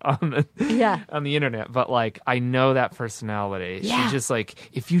out on the internet, but like I know that personality. Yeah. She just like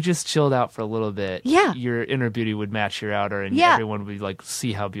if you just chilled out for a little bit, your inner beauty would match your outer, and everyone would like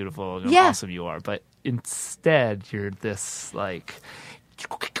see how beautiful and awesome you are. But instead, you're this like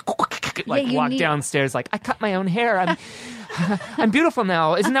walk downstairs like I cut my own hair. I'm beautiful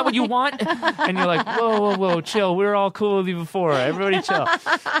now. Isn't that what you want? And you're like, whoa, chill. We were all cool with you before. Everybody chill.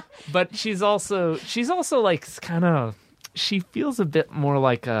 But she's also like kind of. She feels a bit more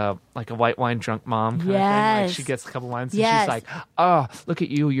like a white wine drunk mom kind of thing. Like she gets a couple lines and she's like, "Oh, look at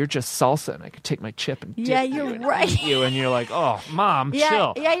you! You're just salsa, and I could take my chip and dip you're right. Eat you." And you're like, "Oh, mom,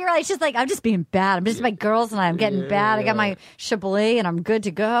 chill." Yeah, you're right. She's like, "I'm just being bad. I'm just my girls, and I'm getting bad. I got my Chablis, and I'm good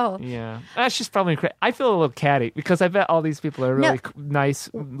to go." Yeah, she's probably. I feel a little catty because I bet all these people are really nice,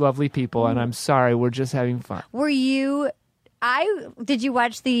 lovely people, and I'm sorry, we're just having fun. Were you? Did you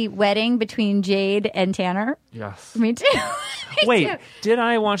watch the wedding between Jade and Tanner? Yes. Me too. Wait, did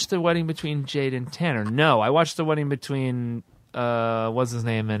I watch the wedding between Jade and Tanner? No, I watched the wedding between what's his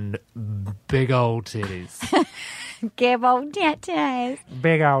name and Big Old Titties. Big old titties.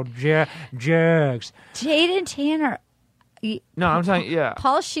 Big old jugs. Jade and Tanner. No, I'm talking. Yeah.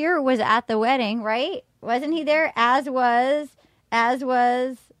 Paul Scheer was at the wedding, right? Wasn't he there? As was.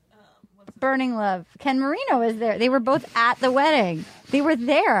 Burning Love. Ken Marino was there. They were both at the wedding. They were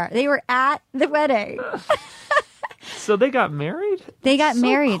there. They were at the wedding. So they got married? They got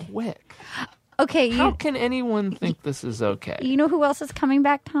married. Quick. Okay. How can anyone think this is okay? You know who else is coming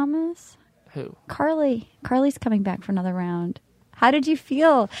back, Thomas? Who? Carly. Carly's coming back for another round. How did you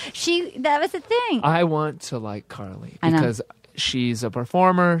feel? That was the thing. I want to like Carly because she's a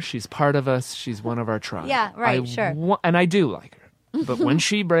performer. She's part of us. She's one of our tribe. Yeah, right, sure. And I do like her. But when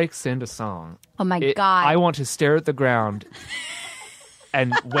she breaks into song, oh my God, I want to stare at the ground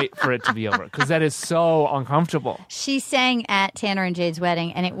and wait for it to be over because that is so uncomfortable. She sang at Tanner and Jade's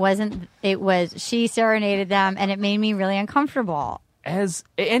wedding, and she serenaded them, and it made me really uncomfortable. As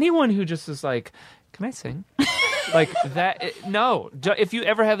anyone who just is like, can I sing? Like that? No. If you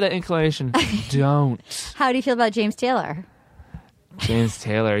ever have that inclination, don't. How do you feel about James Taylor? James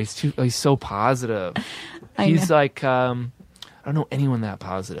Taylor, he's so positive. He's like, I don't know anyone that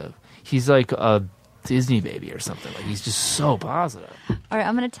positive. He's like a Disney baby or something. Like he's just so positive. All right,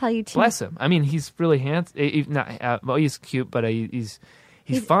 I'm going to tell you too. Bless him. I mean, he's really handsome. He's cute, but he's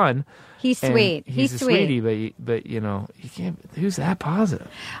fun. He's sweet. He's a sweet. sweetie, but you know, he can't. Who's that positive?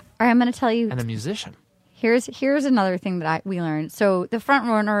 All right, I'm going to tell you. And a musician. Here's another thing that we learned. So the front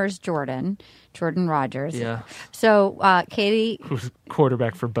runner is Jordan Rodgers. Yeah. So Katie, who's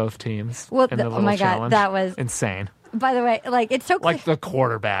quarterback for both teams. Well, in the oh my God, challenge. that was insane. By the way, like it's so like the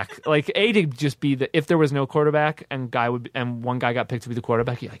quarterback, like to just be if there was no quarterback and one guy got picked to be the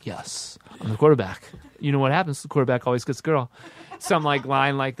quarterback, you're like, yes, I'm the quarterback. You know what happens? The quarterback always gets girl. Some like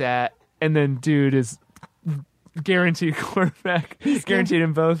line like that, and then dude is guaranteed quarterback. He's guaranteed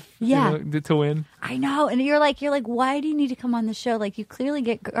in both. Yeah, to win. I know, and you're like, why do you need to come on the show? Like you clearly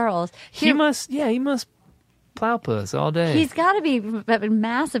get girls. He must plow puss all day. He's got to be a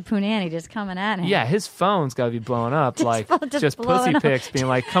massive punani just coming at him. Yeah, his phone's got to be blowing up just pussy pics being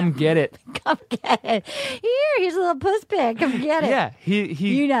like, come get it. Come get it. Here's a little puss pic. Come get it. Yeah,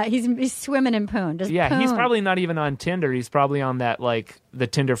 he's swimming in poon. Just poon. He's probably not even on Tinder. He's probably on that like the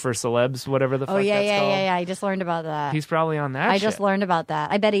Tinder for celebs, whatever the fuck that's called. Yeah. I just learned about that. He's probably on that. I just learned about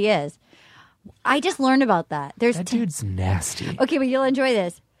that. I bet he is. I just learned about that. That dude's nasty. Okay, but you'll enjoy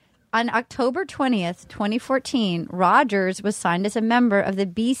this. On October 20th, 2014, Rodgers was signed as a member of the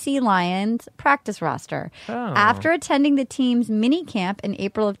BC Lions practice roster. Oh. After attending the team's mini camp in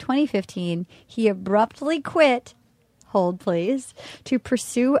April of 2015, he abruptly quit, hold please, to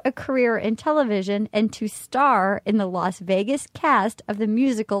pursue a career in television and to star in the Las Vegas cast of the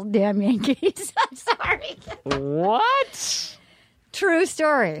musical Damn Yankees. I'm sorry. What? True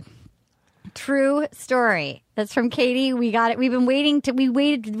story. True story. That's from Katie. We got it. We've been waiting.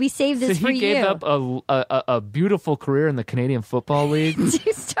 We saved this for you. So he gave up a beautiful career in the Canadian Football League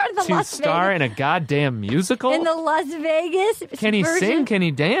to star in a goddamn musical in the Las Vegas. Can he sing? Can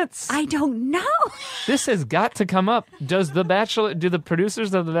he dance? I don't know. This has got to come up. Do the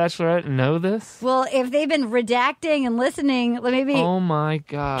producers of The Bachelorette know this? Well, if they've been redacting and listening, maybe. Oh my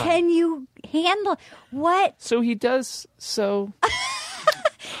God! Can you handle what? So he does so.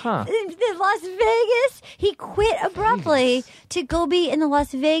 Huh. In Las Vegas, he quit abruptly to go be in the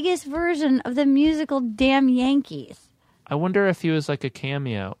Las Vegas version of the musical Damn Yankees. I wonder if he was like a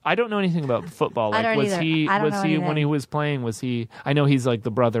cameo. I don't know anything about football. Like, I don't either. When he was playing? Was he? I know he's like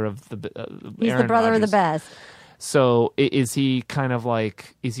the brother of the. He's Aaron the brother Rodgers. of the best. So is he kind of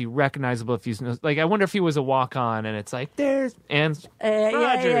like, is he recognizable if he's like, I wonder if he was a walk-on and it's like, there's Rogers and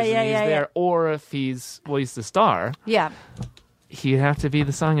he's there, or if he's the star. Yeah. He'd have to be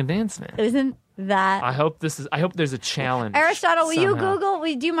the song and dance man. Isn't that? I hope there's a challenge. Aristotle, will you somehow.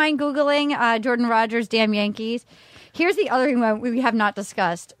 do you mind Googling Jordan Rogers, Damn Yankees? Here's the other thing we have not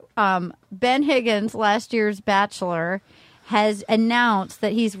discussed. Ben Higgins, last year's Bachelor, has announced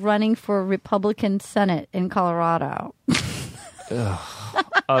that he's running for Republican Senate in Colorado.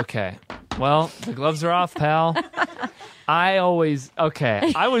 Okay. Well, the gloves are off, pal. I was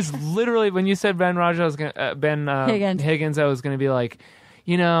literally, when you said Ben Rogers, I was gonna, Higgins, I was going to be like,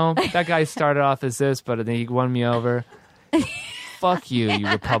 that guy started off as this, but then he won me over. Fuck you, you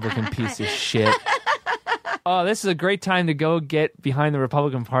Republican piece of shit. Oh, this is a great time to go get behind the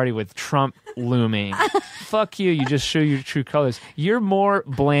Republican Party with Trump looming. Fuck you, you just show your true colors. You're more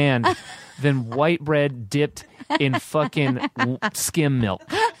bland than white bread dipped in fucking skim milk.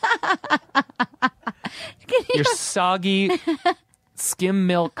 You're soggy skim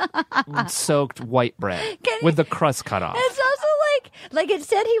milk soaked white bread with the crust cut off. It's also like it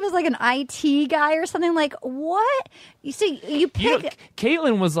said he was like an IT guy or something. Like, what? You see,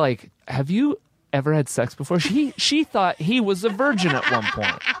 Caitlyn was like, have you ever had sex before? She thought he was a virgin at one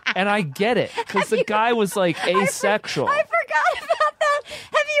point. And I get it, because the guy was like asexual. I forgot about that.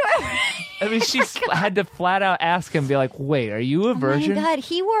 Have you ever... I mean, she had to flat out ask him, be like, wait, are you a virgin? Oh my God,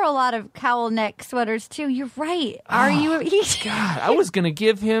 he wore a lot of cowl neck sweaters too. You're right. Are you? God, I was going to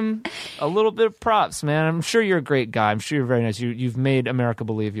give him a little bit of props, man. I'm sure you're a great guy. I'm sure you're very nice. You've made America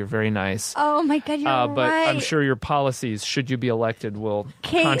believe you're very nice. Oh my God, you're right. But I'm sure your policies, should you be elected, will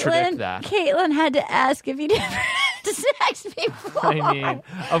contradict that. Caitlyn had to ask if he'd ever had sex before. I mean,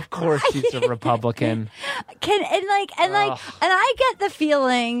 of course she's a Republican. And I get the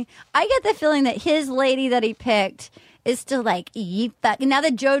feeling that his lady that he picked is still like, ye fuck. Now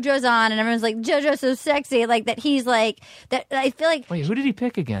that JoJo's on and everyone's like, JoJo's so sexy, like that he's like, that I feel like. Wait, who did he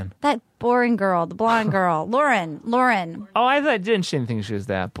pick again? That boring girl, the blonde girl, Lauren. Oh, I didn't think she was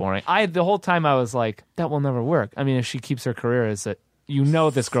that boring. The whole time I was like, that will never work. I mean, if she keeps her career, is that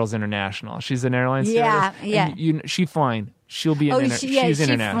this girl's international. She's an airline stewardess. Yeah. She's fine. She'll be she's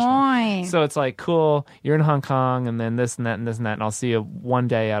international. Fine. So it's like, cool, you're in Hong Kong, and then this and that and this and that, and I'll see you one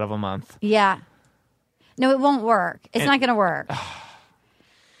day out of a month. Yeah. No, it won't work. It's not going to work.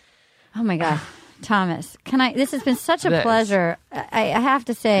 Oh my God. Thomas, this has been such a pleasure. I have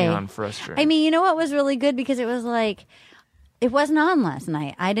to say. Beyond frustrating. I mean, you know what was really good? Because it was like, it wasn't on last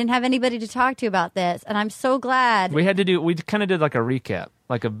night. I didn't have anybody to talk to about this, and I'm so glad. We kind of did like a recap,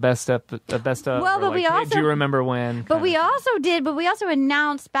 like a best of. Well, but we also, do you remember when? But we also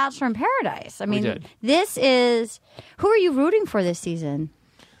announced Bachelor in Paradise. I mean, we did. This is, who are you rooting for this season?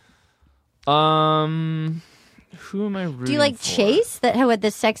 Who am I rooting for? Do you like Chase, that who had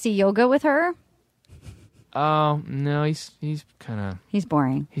the sexy yoga with her? Oh no, he's kind of. He's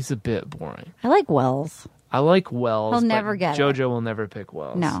boring. He's a bit boring. I like Wells. I like Wells. He'll never get JoJo it. will never pick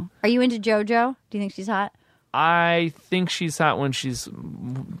Wells. No. Are you into JoJo? Do you think she's hot? I think she's hot when she's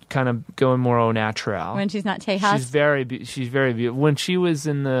kind of going more au naturel. When she's not Tejas? She's very beautiful. When she was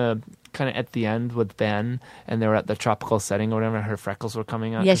in the kind of at the end with Ben and they were at the tropical setting or whatever, her freckles were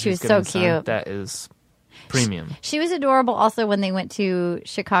coming out. Yeah, she was so cute. That is premium. She was adorable also when they went to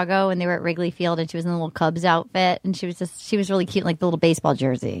Chicago and they were at Wrigley Field and she was in a little Cubs outfit and she was really cute, like the little baseball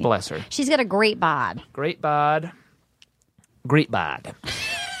jersey. Bless her. She's got a great bod. Great bod.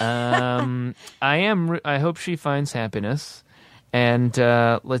 I hope she finds happiness. And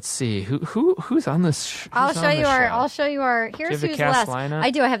let's see who's on this. I'll show you our. Here's who's left. Lineup?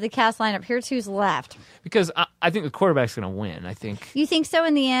 I do. I have the cast lineup. Here's who's left. Because I think the quarterback's going to win. I think. You think so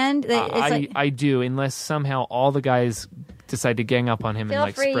in the end? I do, unless somehow all the guys decide to gang up on him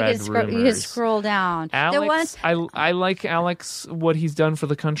and free, spread rumors. You can scroll down. Alex, I like Alex, what he's done for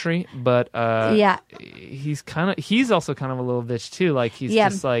the country, but he's also kind of a little bitch too. Like he's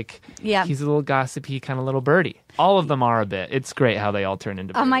just like he's a little gossipy kind of little birdie. All of them are a bit. It's great how they all turn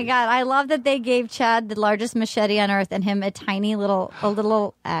into birdies. Oh my God, I love that they gave Chad the largest machete on earth and him a tiny little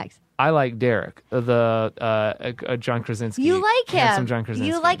axe. I like Derek, the John Krasinski. You like him, handsome John Krasinski.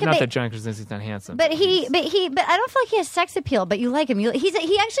 You like him, not that John Krasinski's not handsome, but I don't feel like he has sex appeal. But you like him.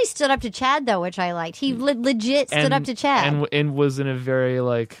 He actually stood up to Chad though, which I liked. He legit stood up to Chad and was in a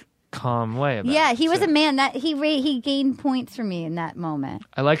very calm way about it. He was a man that he gained points for me in that moment.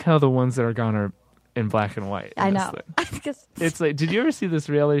 I like how the ones that are gone are in black and white. I know. It's like, did you ever see this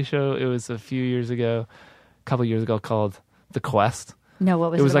reality show? It was a couple years ago, called The Quest. No,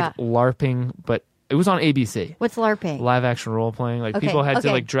 what was it was about? like LARPing, but It was on ABC. What's LARPing? Live action role playing. Like Okay, people had to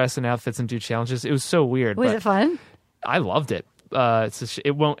okay. like dress in outfits and do challenges. It was so weird. Was but it fun? I loved it.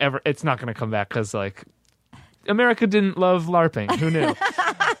 It won't ever. It's not going to come back because like America didn't love LARPing. Who knew?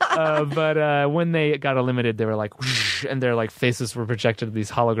 But when they got eliminated, they were like, whoosh, and their like faces were projected to these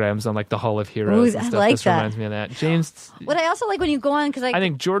holograms on like the Hall of Heroes Ooh, and I stuff. like This that. reminds me of that. James, What I also like when you go on, because I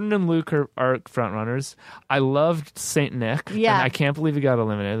think Jordan and Luke are front runners. I loved Saint Nick. Yeah. And I can't believe he got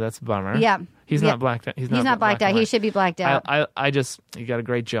eliminated. That's a bummer. Yeah. He's Yeah. not blacked out. he's not blacked out. He should be blacked out. He got a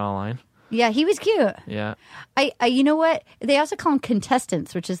great jawline. Yeah, he was cute. Yeah. I you know what? They also call them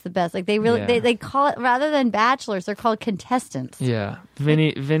contestants, which is the best. Like they really Yeah. they call it, rather than bachelors, they're called contestants. Yeah.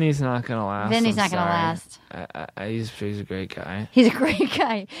 Vinny's not going to last. Vinny's I'm not gonna sorry. last. He's a great guy. He's a great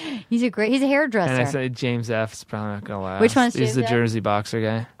guy. He's a hairdresser. And I said James F's probably not going to last. Which one's He's James the F? Jersey boxer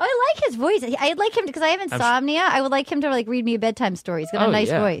guy. Oh, I like his voice. I'd like him because I have insomnia. I would like him to like read me a bedtime story. He's got a nice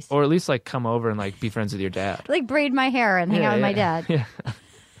yeah. voice. Or at least like come over and like be friends with your dad. Like braid my hair and hang out with my dad. Yeah.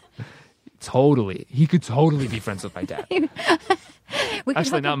 Totally. He could totally be friends with my dad. We could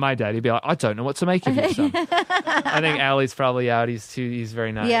Actually, hook not my dad. He'd be like, I don't know what to make of you, son. I think Allie's probably out. He's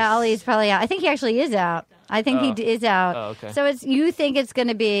very nice. Yeah, Ollie's probably out. I think he actually is out. I think he is out. Oh, okay. So you think it's going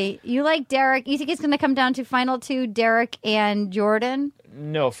to be, you like Derek, you think it's going to come down to final two, Derek and Jordan?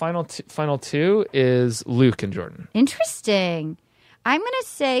 No, final two is Luke and Jordan. Interesting. I'm going to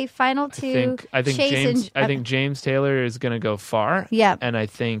say final two. I think Chase James Taylor is going to go far. Yeah. And I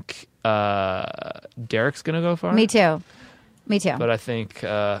think Derek's going to go far. Me too. But I think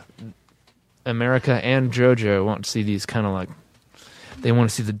America and JoJo want to see these kind of like, they want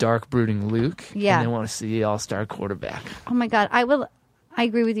to see the dark, brooding Luke. Yeah. And they want to see the all-star quarterback. Oh my God. I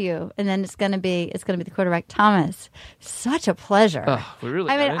agree with you. And then it's going to be the quarterback, Thomas. Such a pleasure. Oh, we really.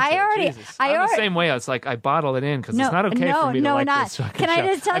 I mean, got into I it. already- Jesus. I I'm already- the same way. It's like I bottle it in because No, it's not okay no, for me to no, like not. this fucking Can I show.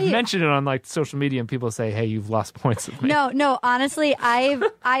 just tell I've you- mentioned it on like social media, and people say, "Hey, you've lost points with me." No, honestly, I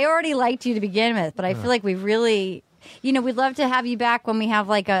already liked you to begin with, but I feel like we really, we'd love to have you back when we have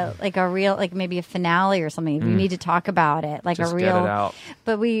like a real, like maybe a finale or something. We need to talk about it, like Just a get real. it out.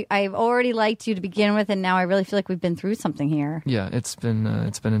 But I've already liked you to begin with, and now I really feel like we've been through something here. Yeah, it's been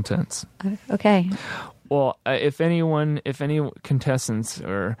intense. Okay. Well, if any contestants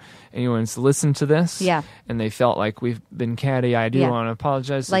or anyone's listened to this, Yeah. and they felt like we've been catty, I do Yeah. want to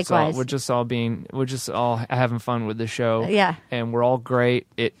apologize. Likewise. We're just all having fun with the show. Yeah. And we're all great.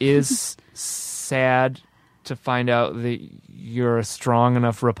 It is sad to find out that you're a strong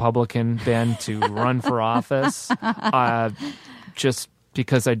enough Republican, Ben, to run for office. Just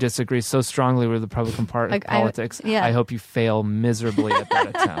because I disagree so strongly with the Republican Party politics, I hope you fail miserably at that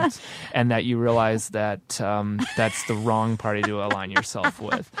attempt, and that you realize that that's the wrong party to align yourself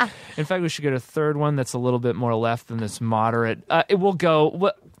with. In fact, we should get a third one that's a little bit more left than this moderate. It will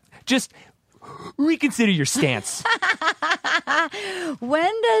go. Just reconsider your stance.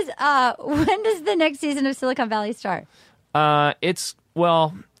 When does the next season of Silicon Valley start? It's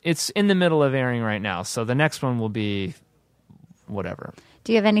in the middle of airing right now, so the next one will be whatever.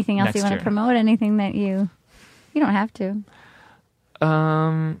 Do you have anything else Next you want year. to promote? Anything that you don't have to?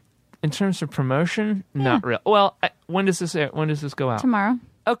 In terms of promotion, not real. Well, when does this air? When does this go out? Tomorrow.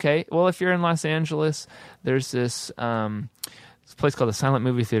 Okay. Well, if you're in Los Angeles, there's this place called the Silent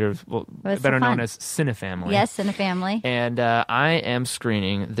Movie Theater, better known as Cinefamily. Yes, Cinefamily. And I am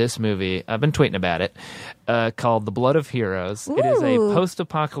screening this movie. I've been tweeting about it. Called The Blood of Heroes. It is a Ooh.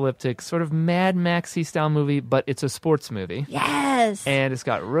 post-apocalyptic sort of Mad Maxy style movie, but it's a sports movie. Yes. And it's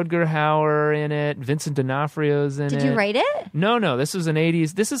got Rutger Hauer in it. Vincent D'Onofrio's in it. Did you write it? No. This is an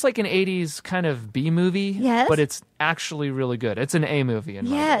 80s. This is like an 80s kind of B movie. Yes. But it's actually really good. It's an A movie. In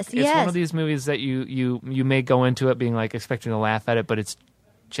my Yes, book. It's one of these movies that you may go into it being like expecting to laugh at it, but it's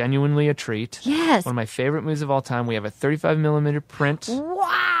genuinely a treat. Yes. One of my favorite movies of all time. We have a 35mm print.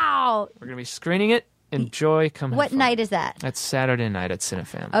 Wow. We're going to be screening it. Enjoy. Come. What night is that? That's Saturday night at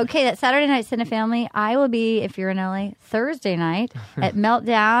Cinefamily. Okay, that's Saturday night Cinefamily. I will be, if you're in LA, Thursday night at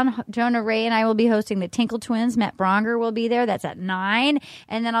Meltdown. Jonah Ray and I will be hosting the Tinkle Twins. Matt Bronger will be there. That's at 9.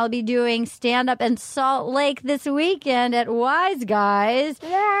 And then I'll be doing stand-up in Salt Lake this weekend at Wise Guys.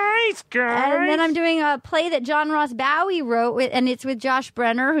 Wise Guys. And then I'm doing a play that John Ross Bowie wrote, and it's with Josh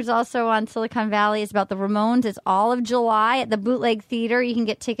Brenner, who's also on Silicon Valley. It's about the Ramones. It's all of July at the Bootleg Theater. You can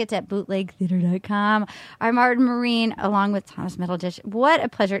get tickets at bootlegtheater.com. I'm Martin Marine, along with Thomas Middleditch. What a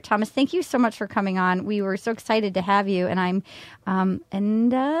pleasure, Thomas! Thank you so much for coming on. We were so excited to have you, and I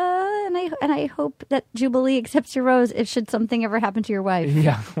hope that Jubilee accepts your rose if should something ever happen to your wife.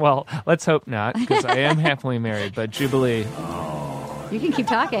 Yeah, well, let's hope not, because I am happily married. But Jubilee, You can keep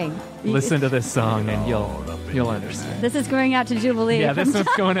talking. listen to this song, and you'll You'll understand. This is going out to Jubilee. Yeah, this is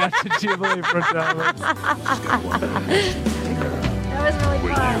going out to Jubilee from Thomas. That was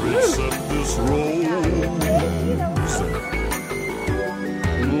really fun. When you accept this rose,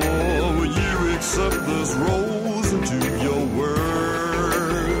 oh, will you accept this rose into your world?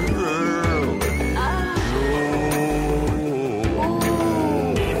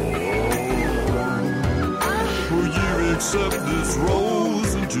 Will you accept this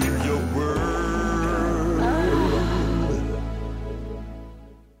rose into your world?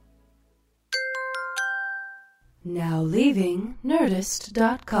 Now leaving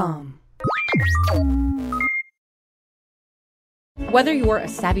Nerdist.com. Whether you're a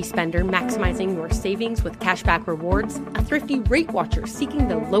savvy spender maximizing your savings with cashback rewards, a thrifty rate watcher seeking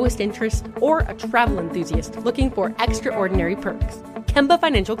the lowest interest, or a travel enthusiast looking for extraordinary perks, Kemba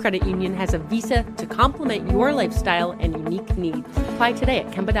Financial Credit Union has a visa to complement your lifestyle and unique needs. Apply today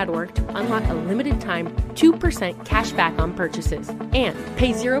at Kemba.org to unlock a limited-time 2% cash back on purchases and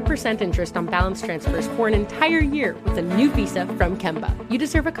pay 0% interest on balance transfers for an entire year with a new visa from Kemba. You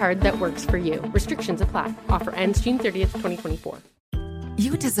deserve a card that works for you. Restrictions apply. Offer ends June 30th, 2024.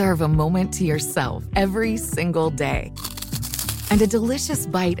 You deserve a moment to yourself every single day. And a delicious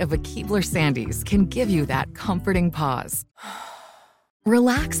bite of a Keebler Sandies can give you that comforting pause.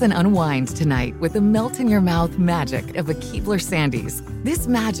 Relax and unwind tonight with the melt-in-your-mouth magic of a Keebler Sandies. This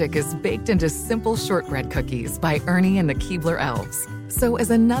magic is baked into simple shortbread cookies by Ernie and the Keebler Elves. So as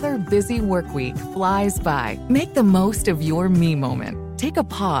another busy work week flies by, make the most of your me moment. Take a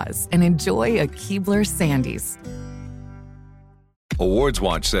pause and enjoy a Keebler Sandies. Awards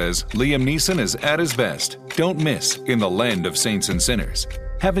Watch says Liam Neeson is at his best. Don't miss In the Land of Saints and Sinners.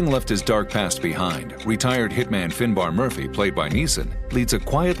 Having left his dark past behind, retired hitman Finbar Murphy, played by Neeson, leads a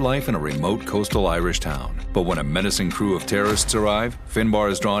quiet life in a remote coastal Irish town. But when a menacing crew of terrorists arrive,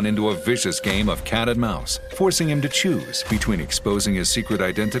 Finbar is drawn into a vicious game of cat and mouse, forcing him to choose between exposing his secret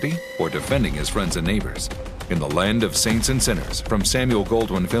identity or defending his friends and neighbors. In the Land of Saints and Sinners, from Samuel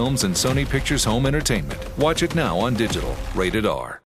Goldwyn Films and Sony Pictures Home Entertainment. Watch it now on digital. Rated R.